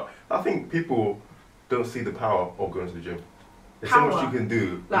anything. But I think people don't see the power of going to the gym. There's so much you can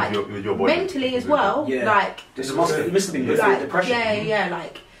do like, with your body. Mentally as well. Yeah. Like, there's a must be like, depression. Yeah.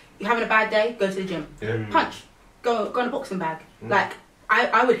 Like, you're having a bad day, go to the gym. Yeah. Punch. Go in a boxing bag. Like,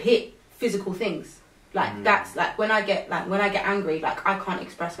 I would hit physical things. Like, that's like when I get angry, like I can't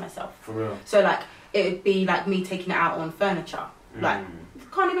express myself. For real. So like, it would be like me taking it out on furniture. Like,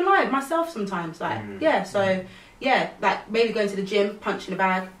 can't even lie myself sometimes. Like, so like maybe going to the gym, punching a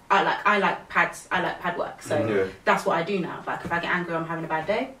bag. I like pads. I like pad work. So that's what I do now. Like, if I get angry, I'm having a bad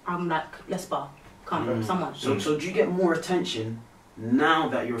day, I'm like, let's spar. Can't with someone. So do you get more attention now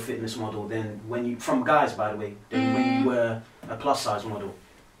that you're a fitness model than when you, from guys by the way, than when you were a plus size model?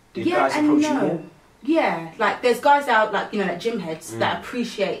 Did guys approach you more? Yeah, like there's guys out, like, you know, like gym heads that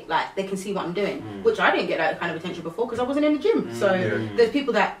appreciate, like, they can see what I'm doing, which I didn't get that kind of attention before because I wasn't in the gym. So there's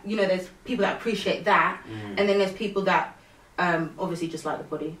people that, you know, there's people that appreciate that, and then there's people that obviously just like the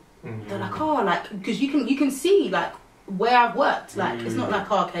body. They're like, oh, like, because you can see like where I've worked. Like, it's not like,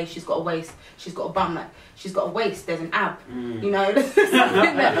 oh, okay, she's got a waist, she's got a bum, like she's got a waist, there's an ab, you know,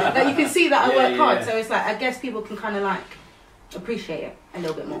 like you can see that I work hard. So it's like, I guess people can kind of like appreciate it a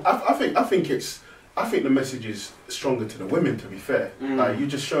little bit more. I think the message is stronger to the women, to be fair. Like, you're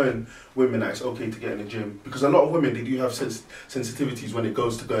just showing women that it's okay to get in the gym, because a lot of women, they do have sensitivities when it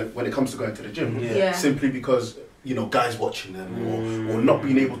comes to going to the gym. Simply because, you know, guys watching them or not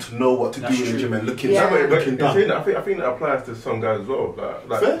being able to know what to do in the gym and looking down. I think that applies to some guys as well.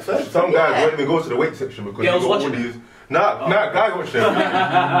 Like fair. Some guys won't even go to the weight section because girls watching these. Nah, guys watch them.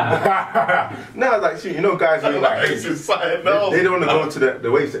 Nah, like, see, you know, guys who like they don't want to go to the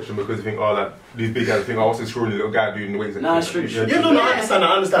weight section because they think, oh, like these big guys think, oh, what's this scrawny little guy doing in the weight section? Nah, it's true.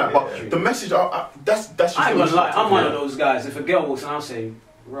 I understand. But the message, that's just. I ain't gonna lie, I'm one of those guys. If a girl walks in, I'll say,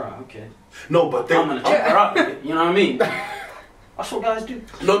 right, okay. No, but I'm gonna check her out. You know what I mean? That's what guys do.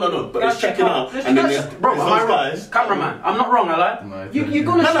 No, but it's checking out. And then there's those guys. Cameraman, I'm not wrong, I like. You're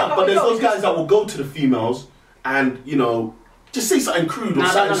gonna but there's those guys that will go to the females and, you know, just say something crude or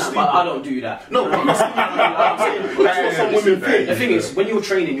something stupid. But I don't do that. No, I'm saying that's what some women think. The thing is, when you're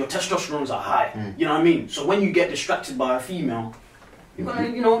training, your testosterons are high. You know what I mean? So when you get distracted by a female, you're gonna,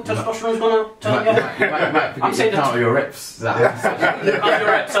 you know, testosterone's gonna turn you on. I'm saying that. Your reps. Your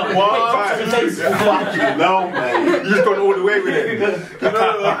reps. No, man. You just gone all the way with it. You know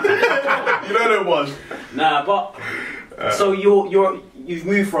that one. Nah, but so you've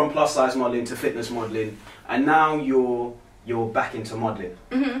moved from plus size modeling to fitness modeling, and now you're you're back into modelling.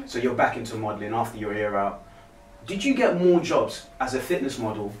 So you're back into modelling after your year out. Did you get more jobs as a fitness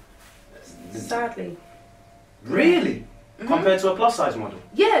model? Sadly. Really? Compared to a plus size model?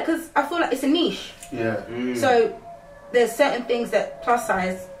 Yeah, because I feel like it's a niche. Yeah. So there's certain things that plus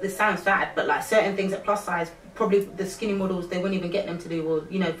size, this sounds bad, but like certain things that plus size, probably the skinny models, they wouldn't even get them to do, or,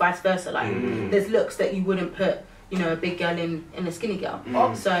 you know, vice versa. Like, there's looks that you wouldn't put, you know, a big girl in a skinny girl.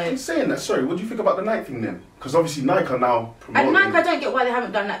 So In saying that, sorry, what do you think about the Nike thing then? Because obviously Nike are now promoting... And Nike, I don't get why they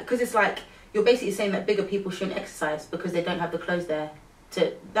haven't done that, because it's like, you're basically saying that bigger people shouldn't exercise because they don't have the clothes there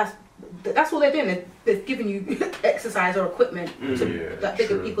to... That's all they're doing. They've given you exercise or equipment that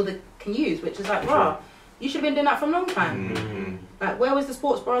bigger people that can use, which is like, wow, you should have been doing that for a long time. Like, where was the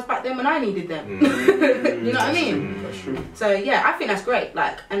sports bras back then when I needed them? You know what I mean? That's true. So yeah, I think that's great.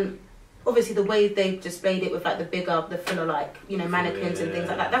 Like, and obviously the way they've displayed it with like the fuller, like, you know, mannequins and things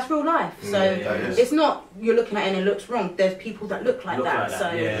like that, that's real life. So it's not you're looking at it and it looks wrong. There's people that look like that. So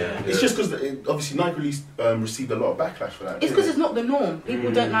it's just because obviously Nike received a lot of backlash for that. it's because it's not the norm.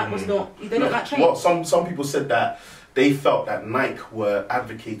 People don't like what's not. They don't like change. Well, some people said that they felt that Nike were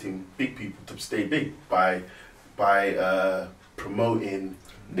advocating big people to stay big by promoting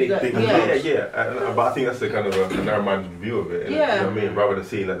big But I think that's the kind of a narrow-minded view of it. You know what I mean? Rather than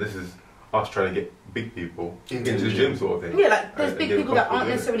seeing that this is us trying to get big people into the gym sort of thing. Yeah, like there's big people that aren't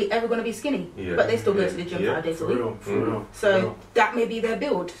necessarily ever going to be skinny, but they still go to the gym 5 days a week. So that may be their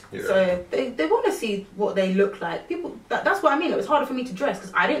build. So they want to see what they look like. People, that's what I mean. It was harder for me to dress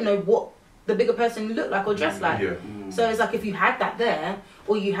because I didn't know what the bigger person looked like or dressed like. So it's like if you had that there,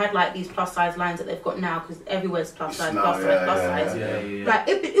 or you had like these plus size lines that they've got now, because everywhere's plus size, plus size. Like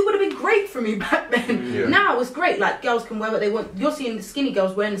it would have been great for me back then. Now it's great. Like girls can wear what they want. You're seeing the skinny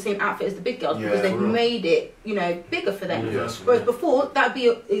girls wearing the same outfit as the big girls because they've made it, you know, bigger for them. Whereas before that'd be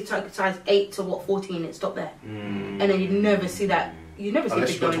it's like size 8 to 14 and stop there, and then you'd never see that. You never see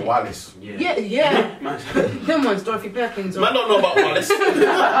unless big you go to Wallace. Yeah. Them ones, Dorothy Perkins. I don't know about Wallace. You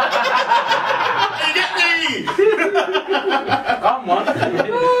get me? Come on.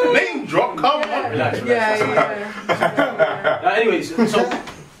 Name drop, come on. Relax. Yeah. Anyways, so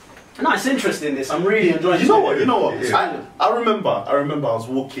no, it's interesting. This I'm really enjoying. You know what? I remember. I was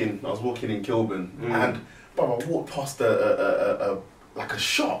walking in Kilburn, and I walked past a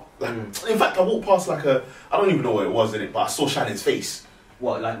shop. Like, in fact, I walked past I don't even know what it was in it, but I saw Shannon's face.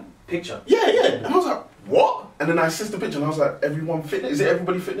 What, like picture? Yeah. And I was like, what? And then I assessed the picture, and I was like, everyone fitness? Is it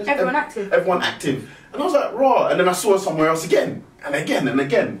everybody fitness? Everyone active. Everyone active. And I was like, raw. And then I saw her somewhere else again, and again, and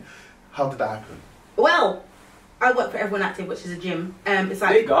again. How did that happen? Well, I work for Everyone Active, which is a gym. It's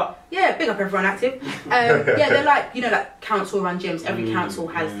like big up. Yeah, big up Everyone Active. They're like, you know, like council-run gyms. Every council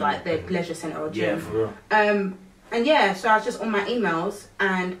has like their leisure centre or gym. Yeah, for real. And yeah, so I was just on my emails,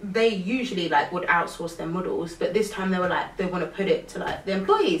 and they usually like would outsource their models, but this time they were like, they want to put it to like the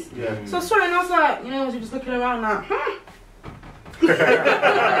employees. So I saw it and I was like, you know, I was just looking around like,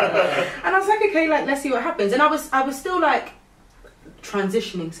 and I was like, okay, like let's see what happens. And I was still like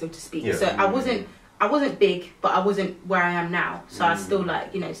transitioning, so to speak. So I wasn't big, but I wasn't where I am now. So I was still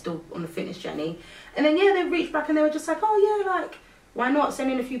like, you know, still on the fitness journey. And then they reached back and they were just like, oh yeah, like why not send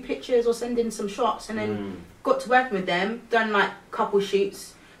in a few pictures or send in some shots, and then got to working with them, done like couple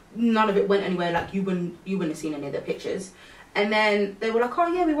shoots. None of it went anywhere. Like you wouldn't have seen any of their pictures. And then they were like, oh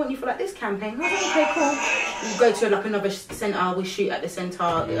yeah, we want you for like this campaign. I was like, okay, cool. We'll go to like another centre, we'll shoot at the centre.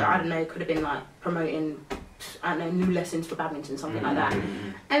 I don't know, it could have been like promoting, I don't know, new lessons for badminton, something like that.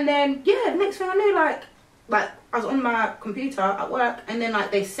 And then next thing I knew, like I was on my computer at work, and then like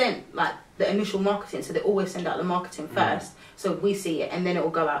they sent like the initial marketing, so they always send out the marketing first, so we see it, and then it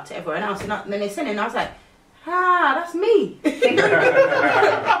will go out to everyone else. And then they sent it, and I was like, that's me. And then I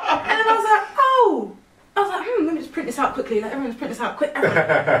was like, let me just print this out quickly. Like everyone's print this out quick. Then I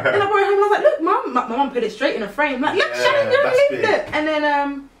brought it home and I was like, look, mum. My mum put it straight in a frame. Like, look, Shannon, you don't believe it. And then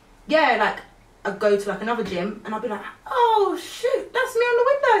like I'd go to like another gym and I'd be like, oh shoot, that's me on the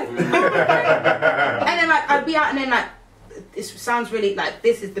window. And then like I'd be out, and then like this sounds really like,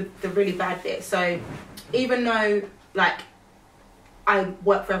 this is the really bad bit. So even though like I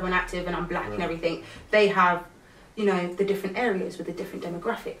work for Everyone Active and I'm black and everything, they have, you know, the different areas with the different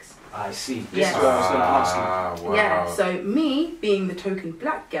demographics. I see. This is what I was going to ask you. Wow. Yeah, so me being the token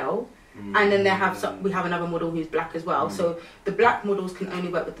black girl, and then we have another model who's black as well. So the black models can only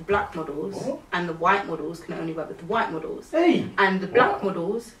work with the black models, and the white models can only work with the white models. Hey. And the black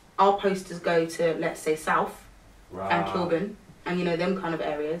models, our posters go to, let's say, South and Kilburn, and you know, them kind of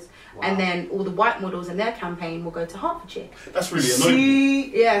areas. And then all the white models in their campaign will go to Hertfordshire. That's really annoying.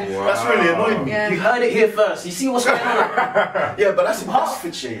 See? Yeah. Wow. That's really annoying. Yeah. You heard it here first. You see what's going on? Yeah, but that's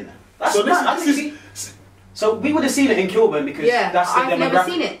Hertfordshire, you know. So So we would have seen it in Kilburn because that's the I've never demographic.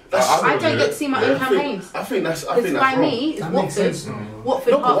 seen it. That's- I don't get to see my own campaigns. I think that's It's by wrong. me. It's That makes Watford. sense.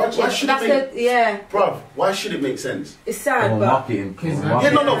 Watford, No, but why Hertfordshire. should That's it the Bruv, why should it make sense? It's sad, Or but marketing. Yeah, Yeah,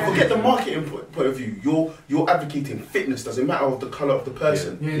 no, forget the marketing point of view. You're advocating fitness. Doesn't matter of the colour of the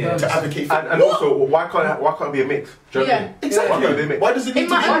person. Yeah, To advocate And fitness. also, why can't it be a mix? Do you know what I mean? Exactly. Why can't it be a mix? Why does it need in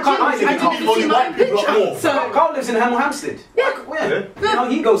to my be? own can't gym, I I see don't how get to only see my white own people are more? picture. So Carl lives in Hemel Hempstead. Yeah. You know,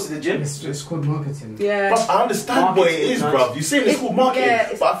 he goes to the gym. It's called marketing. yeah. But I understand what it Marketing, is, nice. bruv. You're saying it's called marketing, Yeah,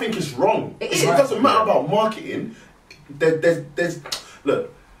 it's- but I think it's wrong. It It is. doesn't matter about marketing. There's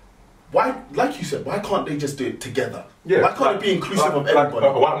look. Why, like you said, why can't they just do it together? Yeah. Why can't it be inclusive of Like everybody?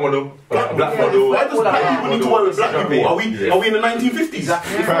 a white model, Black black Yeah. model. Why does black people need to work with black people? Are we in the 1950s?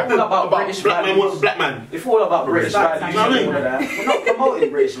 Exactly. It's all about British black man values. was black man. It's all about British British values. values. and all of that. We're not promoting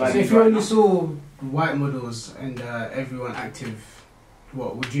British So values. if you right only now. saw white models and everyone active,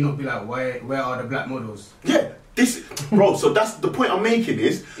 what would you not be like? Where are the black models? Yeah, this, bro. So that's the point I'm making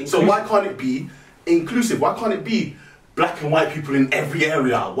is. So why can't it be inclusive? Why can't it be black and white people in every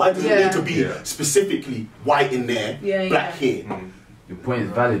area? Why does it Yeah. need to be specifically white in there, Yeah, black yeah. here? Your point is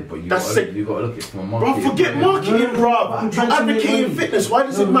valid, but you That's got sick. to look at it from a Bro, marketing. forget marketing, bro. I'm You're trying to make advocating money. fitness. Why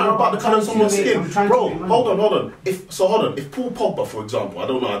does it No, matter no, about the I'm colour of trying to someone's make- skin? I'm trying to Bro, make money. hold on. If Paul Pogba, for example, I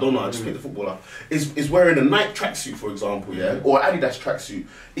don't know, I just picked the footballer, is wearing a Nike tracksuit, for example, yeah, or Adidas tracksuit,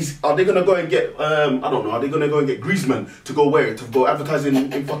 are they gonna go and get I don't know, are they gonna go and get Griezmann to go wear it, to go advertising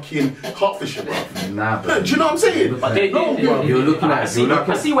in fucking Hertfordshire, bro? Nah, Do you know what I'm saying? But they, No, they- You're looking at. I see, You're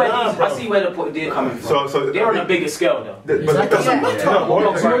looking I see where Nah, these, bro. I see where they're coming from. So They're on a bigger scale though. But Exactly. it doesn't Yeah. matter. No, What no,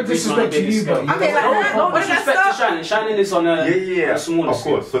 I'm no saying- disrespect to you, but Okay, like that. No, What did I disrespect to start? Shannon. Shannon is on a Yeah, on a smaller of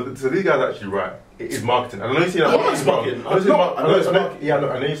scale. course. So these guys are actually right. It is marketing. And I know you see that. I know it's marketing. I know it's I know- marketing. Yeah,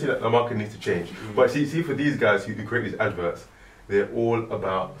 I know you see that the market needs to change. But see, for these guys who create these adverts, they're all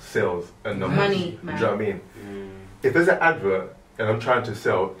about sales and numbers. Money, Do you man. know what I mean? If there's an advert and I'm trying to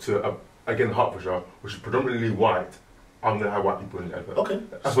sell to again Hertfordshire, which is predominantly white, I'm gonna have white people in the advert. Okay.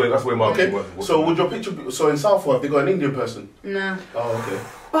 That's where marketing Okay. works. So would your picture be, so in Southwell, have they got an Indian person? No. Oh, okay.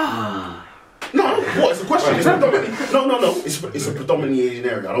 No, what? It's a question. It's predominantly, no. It's a predominantly Asian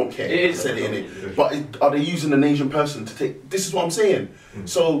area. I don't care. It is. I said it in it. But are they using an Asian person to take? This is what I'm saying.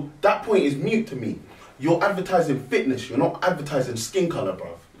 So that point is mute to me. You're advertising fitness. You're not advertising skin color,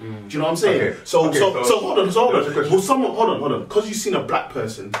 bruv. Do you know what I'm saying? Okay. So Okay, hold on. that's a question. Will someone hold on? Because you've seen a black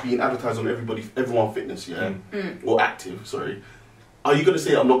person being advertised on everyone fitness, yeah, or active. Sorry. Are you gonna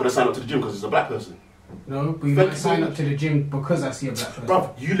say I'm not gonna sign up to the gym because it's a black person? No, but you Thank might you sign very up to the gym because I see a black person.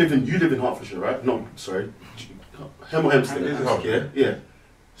 Bruv, you live in Hertfordshire, right? No, sorry. Hemel Hempstead. It is Hertfordshire. Yeah.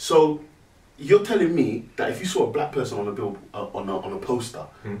 So you're telling me that if you saw a black person on a bill on a poster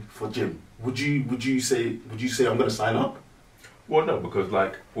for gym, would you say I'm gonna sign up? Well, no, because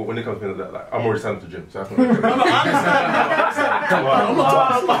when it comes to that, I'm already signed up to the gym, so that's not. No,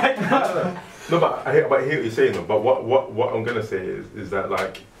 I understand. No, but I hear what you're saying though. But what I'm gonna say is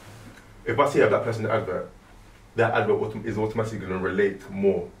that if I see a black person in the advert, that advert is automatically gonna relate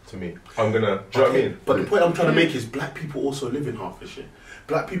more to me. I'm gonna. Do you know what I mean? But the point I'm trying to make is black people also live in Hertfordshire.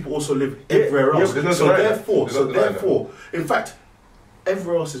 Black people also live everywhere yeah, else. but there's So no denying that. therefore, in fact,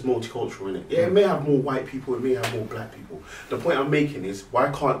 everywhere else is multicultural, innit? Yeah, it may have more white people, it may have more black people. The point I'm making is, why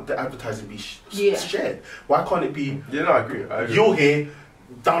can't the advertising be shared? Why can't it be? Yeah, no, I agree. You're here.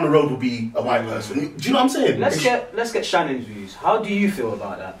 Down the road will be a white person. Do you know what I'm saying? Let's get Shannon's views. How do you feel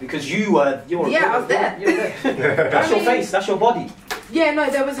about that? Because you're I was there. You're there. That's your face. That's your body. Yeah, no,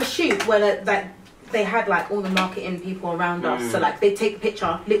 there was a shoot where they had all the marketing people around us. So they take the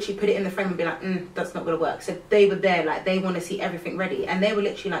picture, literally put it in the frame and be like, that's not gonna work. So they were there, they want to see everything ready, and they were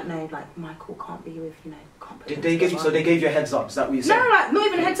literally no, Michael can't be with can't put. Did they give you? So they gave you a heads up? Is that what you're saying? No, not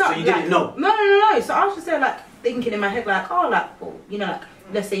even a heads up. So you didn't know? No. So I was just there thinking in my head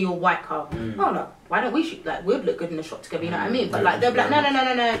let's say you're white, Carl. Why don't we shoot? We'd look good in the shot together. You know what I mean? But they'll be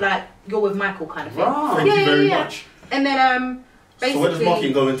no. You're with Michael kind of thing. Right. Thank you very much. And then basically. So where does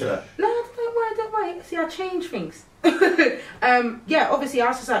marketing go into that? No, don't worry. See, I change things. Obviously I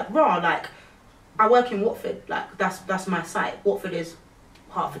was just I work in Watford. That's my site. Watford is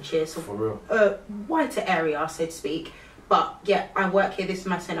Hertfordshire, so For real. whiter area, so to speak. But yeah, I work here. This is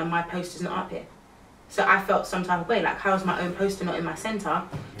my centre. My post is not up here. So I felt some type of way, how is my own poster not in my centre?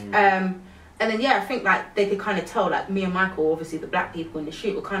 And then I think they could kind of tell, me and Michael, obviously the black people in the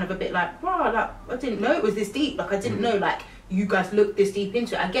shoot, were kind of a bit I didn't know it was this deep. I didn't know you guys looked this deep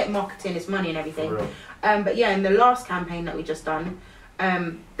into it. I get marketing, it's money and everything. For real. But yeah, in the last campaign that we just done,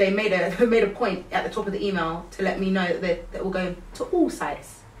 they made a point at the top of the email to let me know that we're going to all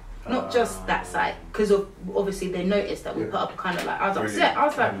sites. not just that side, because obviously they noticed that we put up a kind of like, I was upset. I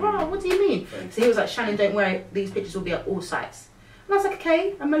was like, bro, what do you mean? So he was like, Shannon, don't worry, these pictures will be at all sites. And I was like,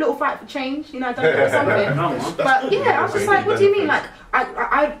 okay, I'm a little fight for change, you know, I don't know something. But yeah, I was just like, what do you mean? Like,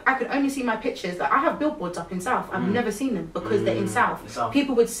 I could only see my pictures. Like, I have billboards up in South. I've never seen them because they're in South.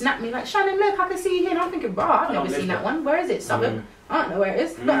 People would snap me like, Shannon, look, I can see you here. And I'm thinking, bro, I've never seen that one. Where is it? Suburb? I don't know where it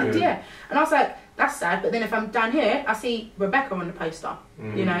is. But yeah. And I was like, that's sad. But then if I'm down here, I see Rebecca on the poster,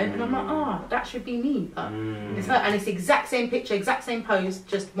 you know, and I'm like, oh, that should be me. But it's her. And it's the exact same picture, exact same pose,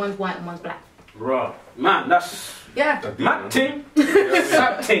 just one's white and one's black. Right. Man, that's... Yeah. Mad team.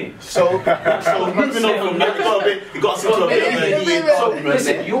 Sad team. So moving on from that, you got into a bit of a heated argument.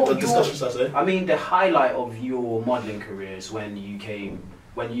 Listen, your discussion, I mean, the highlight of your modelling career is when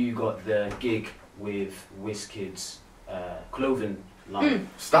you got the gig with WizKid's clothing line.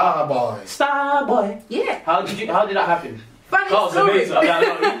 Starboy. Yeah. How did that happen? Funny That was story.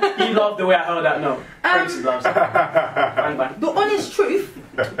 amazing. He loved the way I heard that note. Tracy loves it. Bang, bang. The honest truth,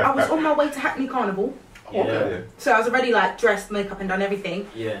 I was on my way to Hackney Carnival. Yeah. So I was already like dressed, makeup and done everything.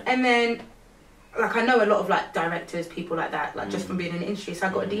 Yeah. And then like I know a lot of like directors, people like that, like just from being in the industry. So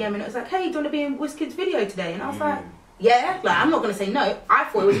I got a DM and it was like, hey, do you want to be in WizKid's video today? And I was like, yeah, like I'm not gonna say no. I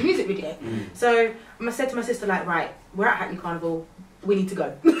thought it was a music video. So I said to my sister, like, right, we're at Hackney Carnival, we need to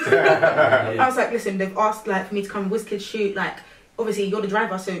go. I was like, listen, they've asked like for me to come WizKid shoot, like obviously you're the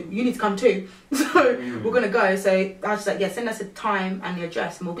driver, so you need to come too. So we're gonna go. So I was just like, yeah, send us a time and the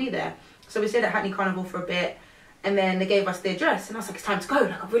address and we'll be there. So we stayed at Hackney Carnival for a bit, and then they gave us the address, and I was like, it's time to go.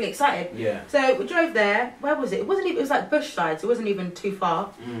 Like, I'm really excited. Yeah. So we drove there. Where was it? It wasn't even. It was like bush sides. It wasn't even too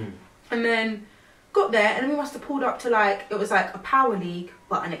far. And then got there, and then we must have pulled up to like it was like a power league,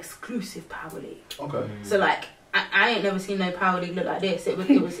 but an exclusive power league. Okay. So like I ain't never seen no power league look like this. It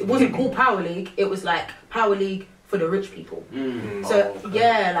wasn't called power league. It was like power league for the rich people. So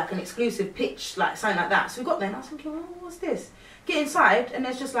yeah, like an exclusive pitch, like something like that. So we got there, and I was thinking, well, what's this? Get inside and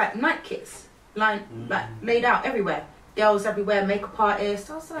there's just like night kits like laid out everywhere. Girls everywhere, makeup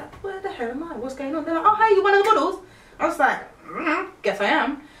artists. I was like, where the hell am I? What's going on? They're like, oh hey, you one of the models? I was like, guess I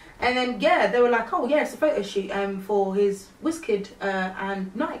am. And then yeah, they were like, oh yeah, it's a photo shoot for his WizKid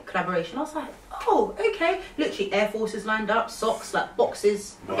and Nike collaboration. I was like, oh okay. Literally Air Forces lined up, socks, like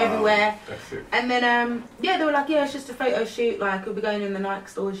boxes everywhere. That's it. And then yeah, they were like, yeah, it's just a photo shoot. Like we'll be going in the Nike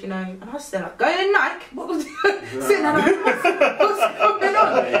stores, you know. And I was like, going in Nike? What was sitting there like, what's going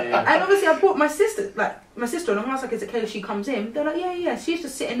on? And obviously I brought my sister, and I was like, is it okay if she comes in? They're like, yeah. She's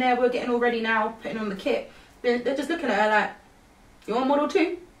just sitting there. We're getting all ready now, putting on the kit. They're just looking at her like, you want model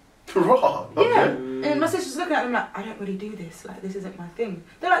too? Raw. Yeah. And my sister's looking at them like, I don't really do this. Like, this isn't my thing.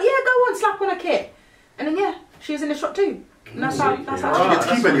 They're like, yeah, go on, slap on a kit. And then, yeah, she was in the shot too. And that's how Did you get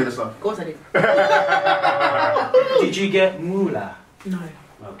to keep any of the stuff? Of course I did. Did you get moolah? No.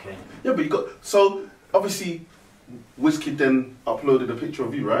 Okay. Yeah, but you got... So, obviously, WizKid then uploaded a picture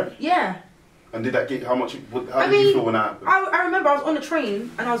of you, right? Yeah. And did that get... How did you feel when that happened? I remember I was on a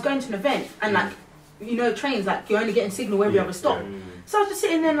train and I was going to an event and like, you know, trains, like, you're only getting signal every other stop. So I was just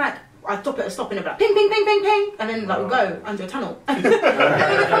sitting there like, I'd stop at a stop and it'd be like, ping, ping, ping, ping, ping. And then like, we'll go under a tunnel. And then they'd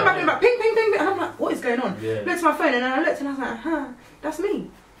come back and be like, ping, ping, ping, ping. And I'm like, what is going on? Yeah. I looked at my phone and then I looked and I was like, that's me.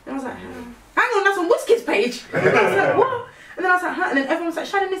 And I was like, hang on, that's on WizKid's page. And I was like, what? And then I was like, and then everyone was like,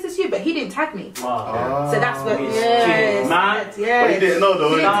 Shannon, is this you? But he didn't tag me. Wow. So that's what, Kid, man. But you didn't know though,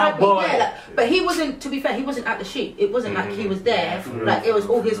 He didn't tag me, boy. yeah, like, but he wasn't, to be fair, he wasn't at the shoot. It wasn't like he was there. Like, it was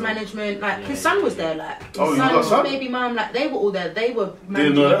all his management. Like, his son was there. Like, his you got a son, son? baby mum, like, they were all there. They were Didn't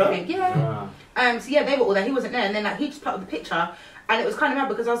managing know that? everything. Yeah. So yeah, they were all there. He wasn't there. And then like, he just put up the picture. And it was kind of mad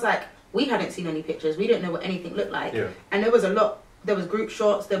because I was like, we hadn't seen any pictures. We didn't know what anything looked like. Yeah. And there was a lot. There was group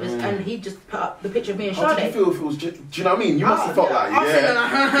shots. There was, and he just put up the picture of me and How did you Sade. feel if it was just... Do you know what I mean? You must have felt like, I was sitting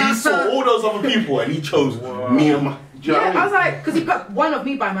yeah. He saw all those other people and he chose me and my... Do you know what I I was mean? like, because he put one of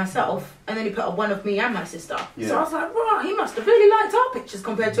me by myself, and then he put one of me and my sister. Yeah. So I was like, right, he must have really liked our pictures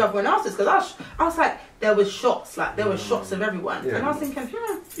compared to everyone else's, because I was like, there was shots, like there were shots of everyone, Yeah. and I was thinking,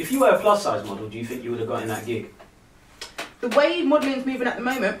 If you were a plus size model, do you think you would have gotten that gig? the way modelling's moving at the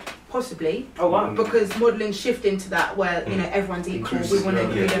moment, possibly, Oh wow. because modelling's shifting to that where you know everyone's equal, we want to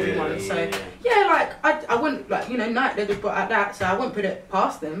include everyone. So yeah, like I wouldn't like Nike they just brought out that, so I wouldn't put it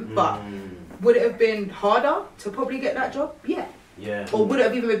past them, but. Would it have been harder to probably get that job? Yeah. Yeah. Or would it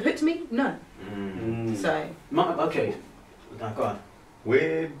have even been put to me? No. So. Okay. No, go on.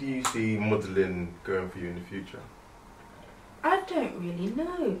 Where do you see modelling going for you in the future? I don't really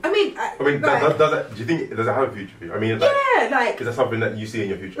know. I mean, like, does it have a future for you? I mean, like, yeah, like is that something that you see in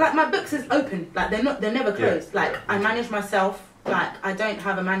your future? like my books is open. Like they're never closed. Like I manage myself. Like, I don't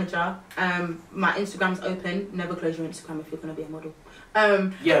have a manager. My Instagram's open. Never close your Instagram if you're going to be a model.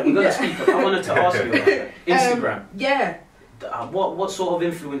 Yeah, we're going to speak up. I wanted to ask you about that. Instagram. Yeah. What sort of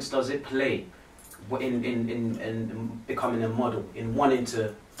influence does it play in becoming a model, in wanting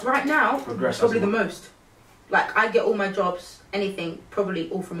to Right now, progress? probably the most. Like, I get all my jobs, anything, probably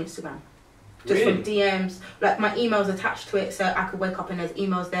all from Instagram. Just Really? from DMs. Like, my email's attached to it, so I could wake up and there's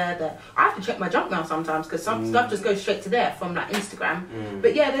emails there that I have to check my junk mail sometimes because some stuff just goes straight to there from like Instagram.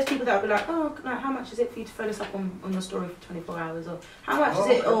 But yeah, there's people that will be like, oh, like, how much is it for you to throw this up on your story for 24 hours? Or how much is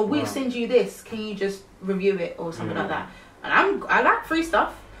it? Or we'll send you this. Can you just review it or something like that? And I like free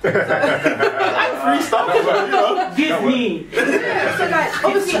stuff. Free stuff. Give me. Yeah, so like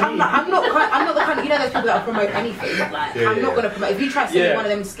obviously I'm not the kind of, you know, those people that promote anything. Like I'm not gonna promote. If you try to send me one of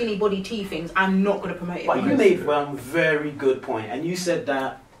them skinny body tea things, I'm not gonna promote it. But you made one very good point, and you said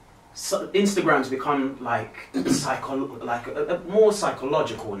that Instagram's become like more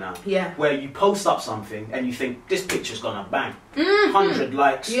psychological now. Yeah. Where you post up something and you think this picture's gonna bang, 100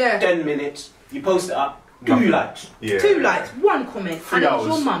 likes, 10 minutes. You post it up, 2 likes. Yeah. 2 likes, 1 comment, 3 and hours.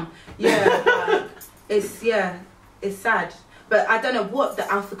 it's your mum. Yeah, it's sad. But I don't know what the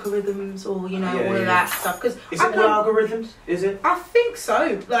algorithms or all of that stuff. Because is it all algorithms? Is it? I think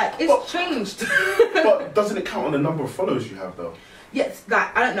so. Like it's changed. But doesn't it count on the number of followers you have though? Yes,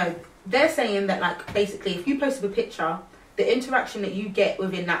 like I don't know. They're saying that like basically if you post up a picture, the interaction that you get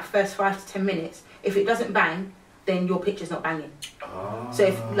within that first 5 to 10 minutes, if it doesn't bang, then your picture's not banging. So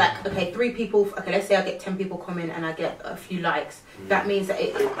if like, okay, 3 people, okay, let's say I get 10 people comment and I get a few likes, that means that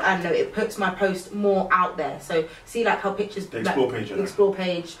I don't know, it puts my post more out there. So see like how pictures, The like, explore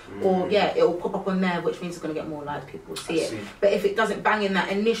page, or yeah, it will pop up on there, which means it's going to get more likes, people will see it. But if it doesn't bang in that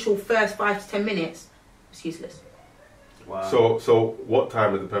initial first 5 to 10 minutes, it's useless. Wow. So what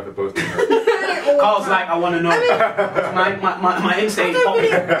time is the perfect posting time? Carl's like, I want to know. My instinct.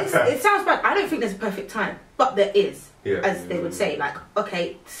 It sounds bad. I don't think there's a perfect time, but there is. As they would say, like,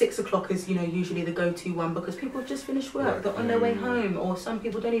 okay, 6 o'clock is, usually the go-to one because people have just finished work, they're on their way home, or some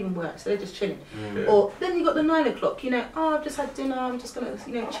people don't even work, so they're just chilling. Or then you got the 9 o'clock, oh, I've just had dinner, I'm just gonna,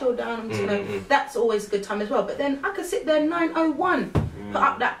 chill down, I'm just gonna, that's always a good time as well. But then I could sit there 9:01, put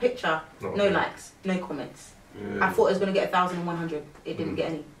up that picture, no likes, no comments. I thought I was gonna get 1,100, it didn't get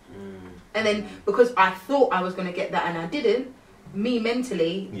any. And then because I thought I was gonna get that and I didn't, me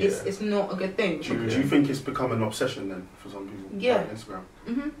mentally, it's not a good thing. Do you think it's become an obsession then for some people? Yeah. Like Instagram.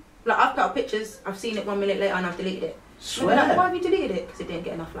 Like I've put up pictures, I've seen it 1 minute later and I've deleted it. Swear. Like, why have you deleted it? Because it didn't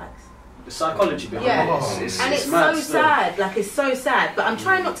get enough likes. The psychology behind it. And it's so sad. Like it's so sad. But I'm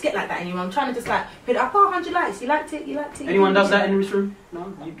trying not to get like that anymore. I'm trying to just like put it up. 100 likes. You liked it. You liked it. Anyone does that in this room?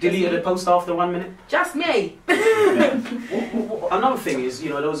 No. You deleted a post after 1 minute. Just me. Another thing is,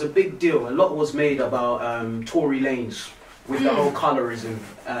 there was a big deal. A lot was made about Tory Lanez with the whole colorism.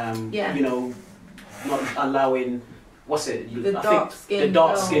 Not allowing. What's it? The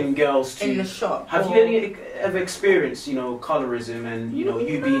dark-skinned girls to in the shop. Have you ever experienced, colorism and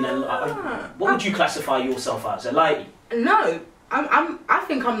you being what would you classify yourself as? A lighty? No, I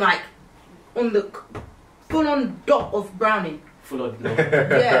think I'm like on the full-on dot of browning. Full on.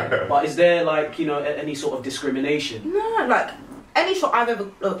 Yeah. But is there like any sort of discrimination? No, like any shop I've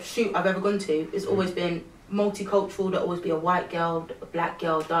ever gone to has always been multicultural. There'll always be a white girl, a black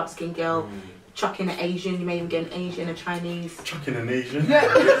girl, dark-skinned girl. Chuck in an Asian, you may even get an Asian, a Chinese. Chuck in an Asian? Yeah.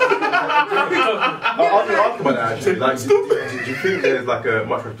 I'll ask about that actually. Like, do you think there's like a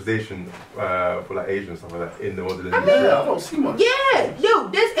much representation for like Asian and stuff like that in the modelling industry? I don't see much. Yeah,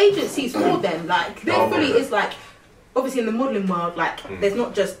 there's agencies for them. Like, there fully is like, obviously in the modelling world, like, there's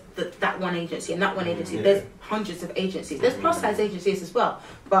not just that one agency and that one agency. There's hundreds of agencies. There's plus size agencies as well.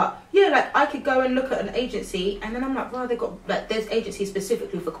 But yeah, like I could go and look at an agency and then I'm like, wow, they got like there's agencies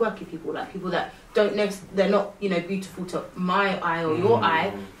specifically for quirky people, like people that they're not beautiful to my eye or your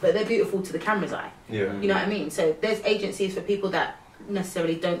eye, but they're beautiful to the camera's eye. Yeah. You know what I mean? So there's agencies for people that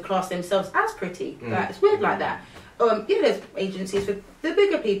necessarily don't class themselves as pretty. Like, it's weird like that. There's agencies for the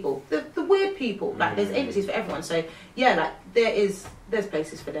bigger people, the weird people. Like there's agencies for everyone. So yeah, like there's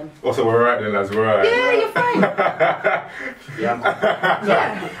places for them. Also, we're right then, lads. We're right. Yeah, you're fine.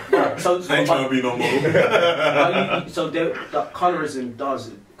 Yeah. Yeah. So Ain't trying to be no more. So the colorism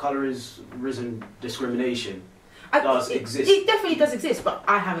discrimination does exist. It definitely does exist, but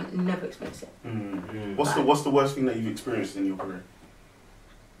I haven't never experienced it. What's the worst thing that you've experienced in your career?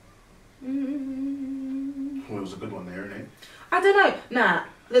 Well, it was a good one there, isn't it? I don't know. Nah,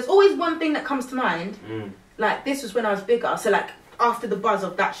 there's always one thing that comes to mind. Like this was when I was bigger, so like after the buzz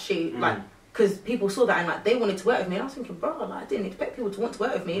of that shoot, like because people saw that and like they wanted to work with me, and I was thinking, bro, like I didn't expect people to want to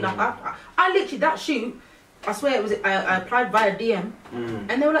work with me. Like I literally that shoot, I swear it was. I applied via DM,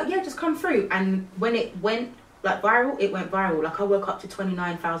 and they were like, "Yeah, just come through." And when it went like viral, it went viral. Like I woke up to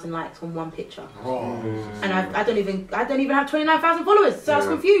 29,000 likes on one picture, and I don't even have 29,000 followers, so I was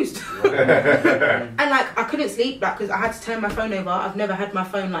confused. And like I couldn't sleep, like because I had to turn my phone over. I've never had my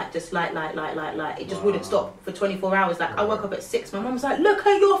phone like just like it just wouldn't stop for 24 hours. Like I woke up at 6. My mum was like, "Look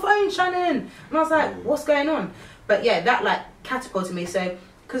at your phone, Shannon," and I was like, "What's going on?" But yeah, that like catapulted me. So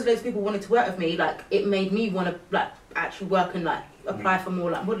because those people wanted to work with me, like it made me want to like actually work and like apply for more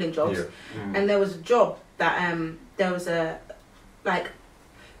like modelling jobs. And there was a job that there was a like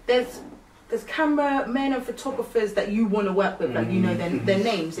there's cameramen and photographers that you want to work with, like you know their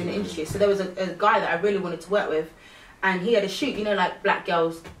names in the industry. So there was a guy that I really wanted to work with, and he had a shoot, you know, like black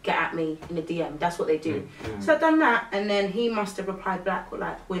girls get at me in the DM, that's what they do. So I'd done that, and then he must have replied back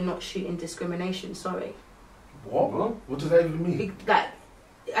like, "We're not shooting discrimination, sorry." What does that even mean? Like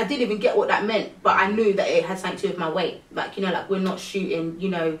I didn't even get what that meant, but I knew that it had something to do with my weight. Like, you know, like we're not shooting, you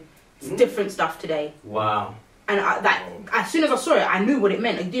know, different stuff today. Wow. And as soon as I saw it, I knew what it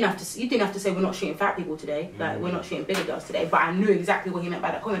meant. You didn't have to say we're not shooting fat people today. Like we're not shooting bigger girls today. But I knew exactly what he meant by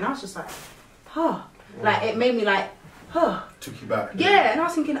that comment. And I was just like, huh. Like it made me like, huh. Took you back. Yeah, and I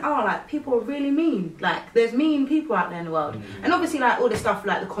was thinking, oh, like people are really mean. Like there's mean people out there in the world. And obviously like all the stuff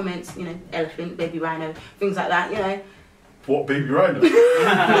like the comments, you know, elephant, baby rhino, things like that, you know. What, baby rhino?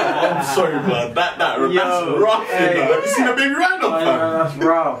 I'm sorry, man. That's rough. You know. Have you seen a baby rhino? That's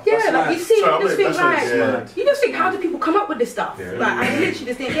rough. Yeah, that's like nice. you see, Sorry, you just think that's you just think, how do people come up with this stuff? Yeah. Like I literally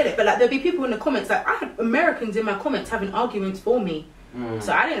just didn't get it. But like there'd be people in the comments, like I had Americans in my comments having arguments for me,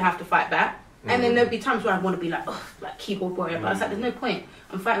 so I didn't have to fight back. And then there'd be times where I'd want to be like, oh, like keyboard warrior, but I was like, there's no point.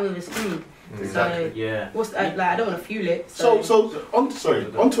 I'm fighting with a screen. Exactly. Yeah. What's like I don't want to fuel it. So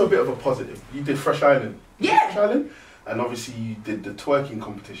onto a bit of a positive. You did Fresh Island. Yeah. Fresh Island, and obviously you did the twerking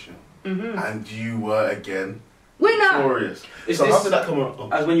competition, and you were again winner. glorious. Is So this- how did that come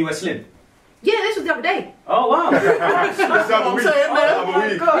up? As when you were slim. Yeah, this was the other day. Oh wow. Let's have a week.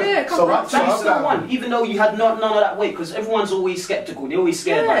 my God. Yeah, So come on. So So you how did still that won, happen? even though you had none of that weight, because everyone's always skeptical. They're always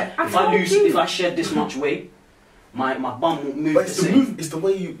scared. Yeah, Like, I if I told lose, you. if I shed this much weight, my bum won't move But the it's the same. move. It's the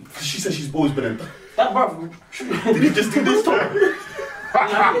way you. Because she said she's always been in. That bro. Did you just do this time?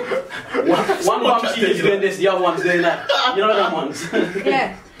 One bum she is doing this, the other one's doing that. You know them ones.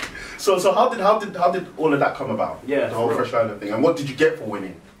 Yeah. So how did all of that come about? Yeah, The whole for real. Fresh Island thing, and what did you get for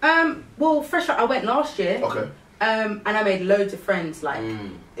winning? Well, I went last year. Okay. And I made loads of friends, like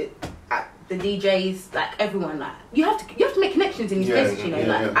the DJs, like everyone. Like you have to make connections in these Yeah, places, you know. yeah,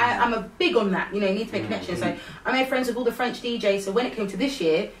 like yeah. I'm a big on that, you know. You need to make connections. So I made friends with all the French DJs. So when it came to this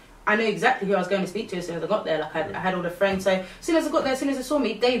year, I knew exactly who I was going to speak to as soon as I got there. Like I had all the friends. So as soon as I got there, as soon as they saw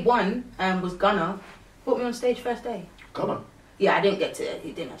me, day one was Gunner. Brought me on stage first day. Gunner. Yeah, I didn't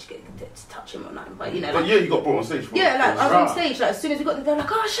actually get to touch him or nothing, but you know. But Like, yeah, you got brought on stage. For yeah, like I was Right. on stage. Like as soon as we got there, they were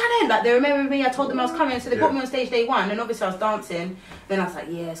like, "Oh, Shannon!" Like they remembered me. I told them I was coming, so they brought me on stage day one. And obviously I was dancing. Then I was like,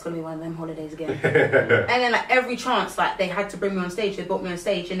 "Yeah, it's gonna be one of them holidays again." And then like every chance, like they had to bring me on stage. They brought me on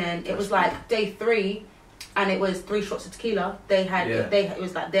stage, and then it was like day 3, and it was 3 shots of tequila. They had it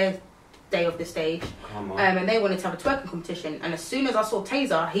was like their day of the stage, Come on. and they wanted to have a twerking competition. And as soon as I saw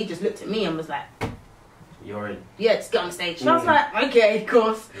Taser, he just looked at me and was like, You're in. "Yeah, just get on stage." And I was like, "Okay, of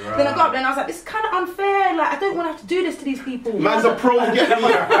course." Right. Then I got up there and I was like, "This is kind of unfair. Like, I don't want to have to do this to these people." Man's a pro. Get me.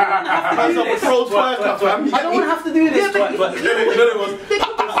 Man's a pro twerker, fam. I don't want to have to do this. Yeah, but- You know it was.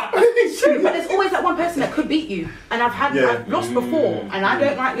 It's true, but there's always that one person that could beat you, and I've lost before, and I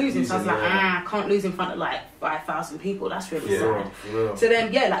don't like losing. So I was like, I can't lose in front of like 5,000 people. That's really sad. So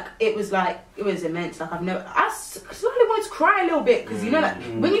then, yeah, like it was immense. Like I slowly wanted to cry a little bit because you know, like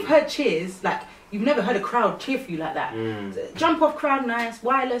when you've heard cheers, like you've never heard a crowd cheer for you like that. So, jump off crowd, nice,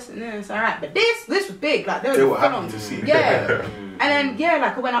 wireless, and then it's alright. But this was big. Like They were happy to see. Yeah, and then yeah,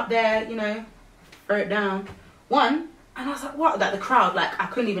 like I went up there, you know, throw it down, won. And I was like, what? Like the crowd, like I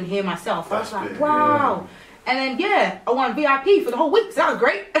couldn't even hear myself. I was That's like, big, wow. And then yeah, I won VIP for the whole week. So that was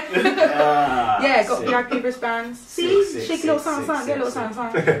great. Yeah, got sick. VIP wristbands. See, Sick, shake sick, a little something, sick, something, get a little sick,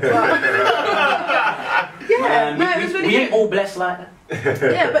 something, something. Yeah, Man, no, it was really we ain't good. all blessed like that.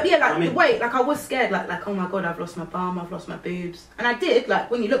 Yeah, but yeah, like I mean- the weight, like I was scared, like oh my god, I've lost my bum, I've lost my boobs, and I did. Like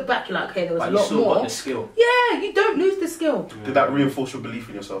when you look back, you're like, okay, there was But a you lot still more. got the skill. Yeah, you don't lose the skill. Did that reinforce your belief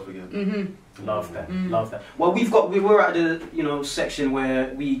in yourself again? Love that. Love that. Well, we were at the section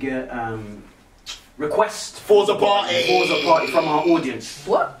where we get requests Forza party. from our audience.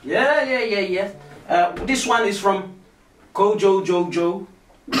 What? Yeah. This one is from Gojo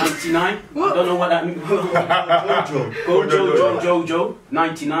 99. I don't know what that means. Gojo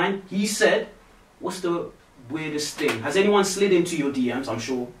 99. He said, "What's the weirdest thing? Has anyone slid into your DMs? I'm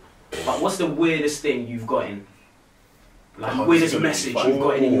sure But what's the weirdest thing you've got in? Like, Oh, weirdest this is message gonna be you've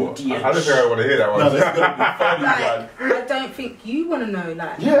got in your I DMs? don't think I want to hear that one. No, this is gonna be funny, man. Like, I don't think you want to know.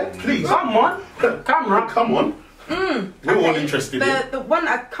 Like, Yeah, please. Come on, camera. Come on. We're all interested in. The one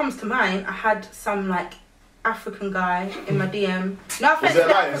that comes to mind, I had some like African guy in my DM. No offense that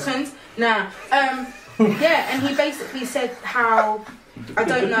to lies? Africans. Nah. Yeah, and he basically said how, I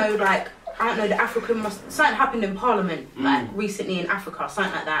don't know, like, I don't know, the African something happened in Parliament, like, recently in Africa,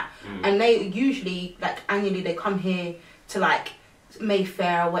 something like that. And they usually, like, annually, they come here to, like,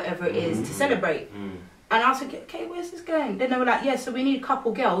 Mayfair or whatever it is to celebrate. And I was thinking, okay, where's this going? Then they were like, yeah, so we need a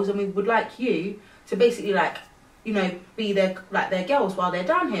couple girls and we would like you to basically, like, you know, be their girls while they're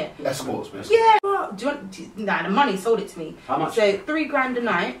down here. Escorts, basically. Yeah. Well, nah, the money sold it to me. How much? So $3,000 a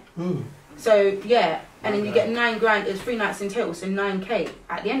night. So yeah, and then you get $9,000. It's 3 nights in total, so 9K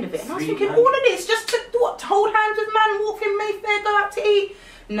at the end of it. And I was thinking, all of this just to what? To hold hands with man, walk in Mayfair, go out to eat?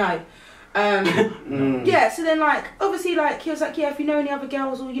 No. Yeah. So then, like, obviously, like, he was like, yeah, if you know any other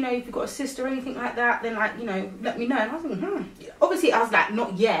girls, or you know, if you've got a sister or anything like that, then, like, you know, let me know. And I was like, Obviously, I was like,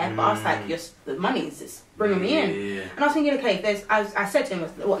 not yeah, but I was like, yes, the money's just bringing me in. And I was thinking, okay, if I said to him,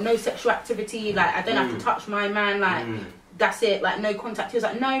 what, no sexual activity, like, I don't have to touch my man, like, that's it, like, no contact. He was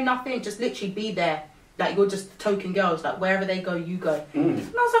like, no, nothing, just literally be there. Like, you're just token girls, like, wherever they go, you go. And I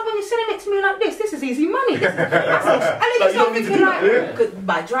was like, when you're selling it to me like this is easy money. And then you start thinking, like,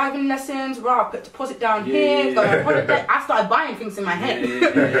 buy driving lessons, put deposit down here, go on holiday. I started buying things in my head.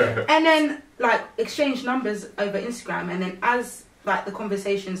 And then, like, exchange numbers over Instagram. And then as, like, the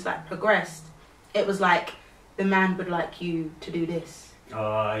conversations, like, progressed, it was like, the man would like you to do this.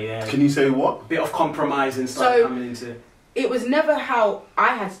 Oh, yeah. Can you say what? Bit of compromise and stuff coming into it. It was never how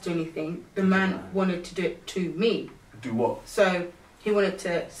I had to do anything. The man wanted to do it to me. Do what? So he wanted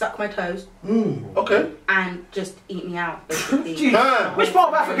to suck my toes Okay. and just eat me out, basically. Jeez. Which part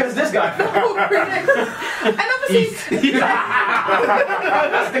of Africa is this guy? And obviously,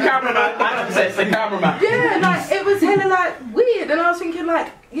 That's the cameraman. I have to say it's the cameraman. yeah, like, it was hella, like, weird. And I was thinking,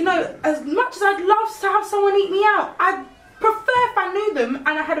 like, you know, as much as I'd love to have someone eat me out, I'd prefer if I knew them and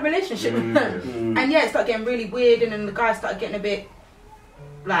I had a relationship with them. And yeah, it started getting really weird, and then the guy started getting a bit,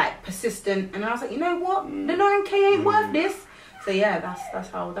 like, persistent. And I was like, you know what? The 9K ain't worth this. So yeah, that's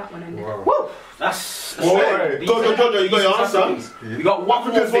how that one ended. Wow. Woo! That's Jojo, you got your answer. We got one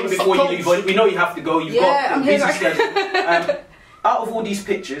more thing before you leave. We know you have to go. You've got I'm a here busy like schedule. Out of all these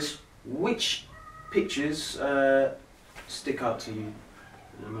pictures, which pictures stick out to you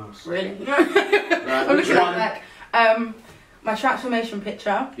the most? Really? Right, I'm which looking one? at, like, my transformation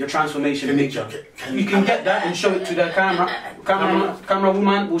picture. Your transformation Can you- picture. can You can get that and show it to the camera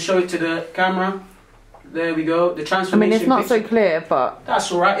woman will show it to the camera. There we go. The I transformation mean, it's not picture. so clear, but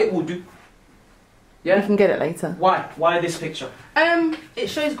That's alright, it will do. you Yeah? can get it later. Why? Why this picture? It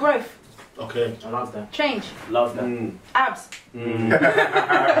shows growth, Okay. I love that. change, Love that. abs.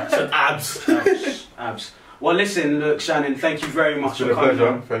 Said abs. Abs. Well, listen, look, Shannon, thank you very much It's been for a coming.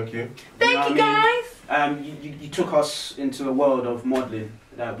 pleasure. Thank you. Thank know you, what I mean? guys. You took us into a world of modelling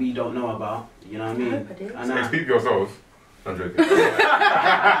that we don't know about. You know what I mean? I hope I did. And Speak for yourselves. I'm joking.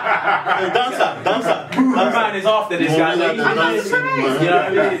 Dancer. man is after this guy. Like, I'm not you know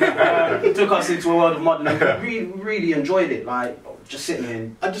what I mean? He took us into a world of modelling. We really enjoyed it. Like just sitting here.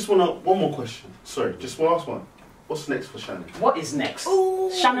 And, I just want to one more question. Sorry, just one last one. What's next for Shannon? what is next?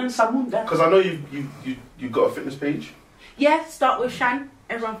 Ooh. Shannon Samunda. Because I know you've got a fitness page. Yeah, start with Shan.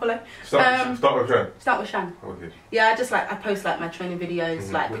 Everyone follow. Start with Shan. Start with Shan. Okay. Yeah, I post like my training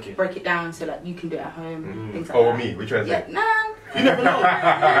videos, like wicked. break it down so like you can do it at home, things like Oh, that. me? Which one is Yeah, it? nah. You never know.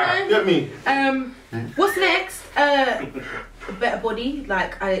 Get me. What's next? A better body.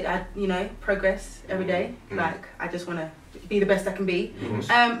 Like I you know, progress every day. Like I just want to be the best I can be.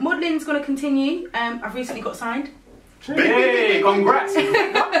 Modeling's gonna continue. I've recently got signed. Hey, congrats! You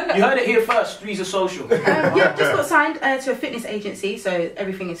heard it here first. Three's a social. Yeah, just got signed to a fitness agency. So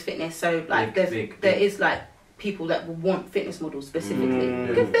everything is fitness. So like Big. there is like people that will want fitness models specifically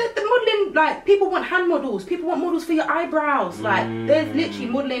because the modelling, like people want hand models, people want models for your eyebrows, like there's literally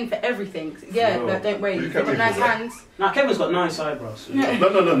modelling for everything. Yeah, Sure. like, don't worry, You you've can got make nice it work. hands. Now Kevin's got nice eyebrows. No.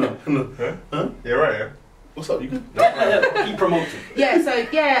 Huh? Yeah, right, yeah. What's up? You good? Keep promoting. Yeah, so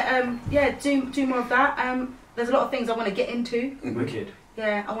yeah, do more of that. There's a lot of things I want to get into. Wicked.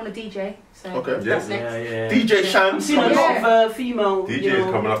 Yeah, I want to DJ. So Okay. that's Yeah. next. Yeah. DJ Shan. I've seen a lot of female DJs you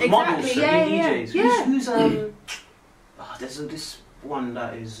know, coming up. models, Exactly, yeah, DJs. yeah. Who's there's this one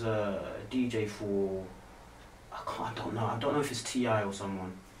that is a DJ for I don't know if it's T.I. or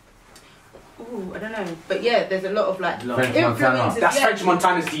someone. Ooh, I don't know. But yeah, there's a lot of like French influences. That's yeah. French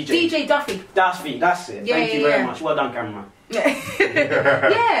Montana's DJ. DJ Duffy. That's it. Yeah, Thank you yeah, very yeah. much. Well done, cameraman.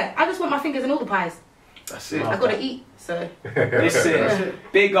 Yeah, I just want my fingers in all the pies. That's it. I gotta eat, so. Listen,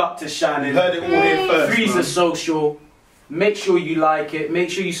 big up to Shannon. You heard it all here first. Freezer man. Social. Make sure you like it. Make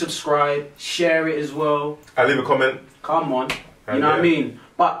sure you subscribe. Share it as well. I leave a comment. Come on. You know what I mean?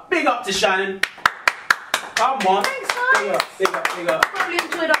 But big up to Shannon. Come on. Thanks, guys. Big up. Probably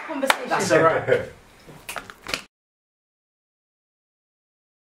enjoyed our conversation. That's alright.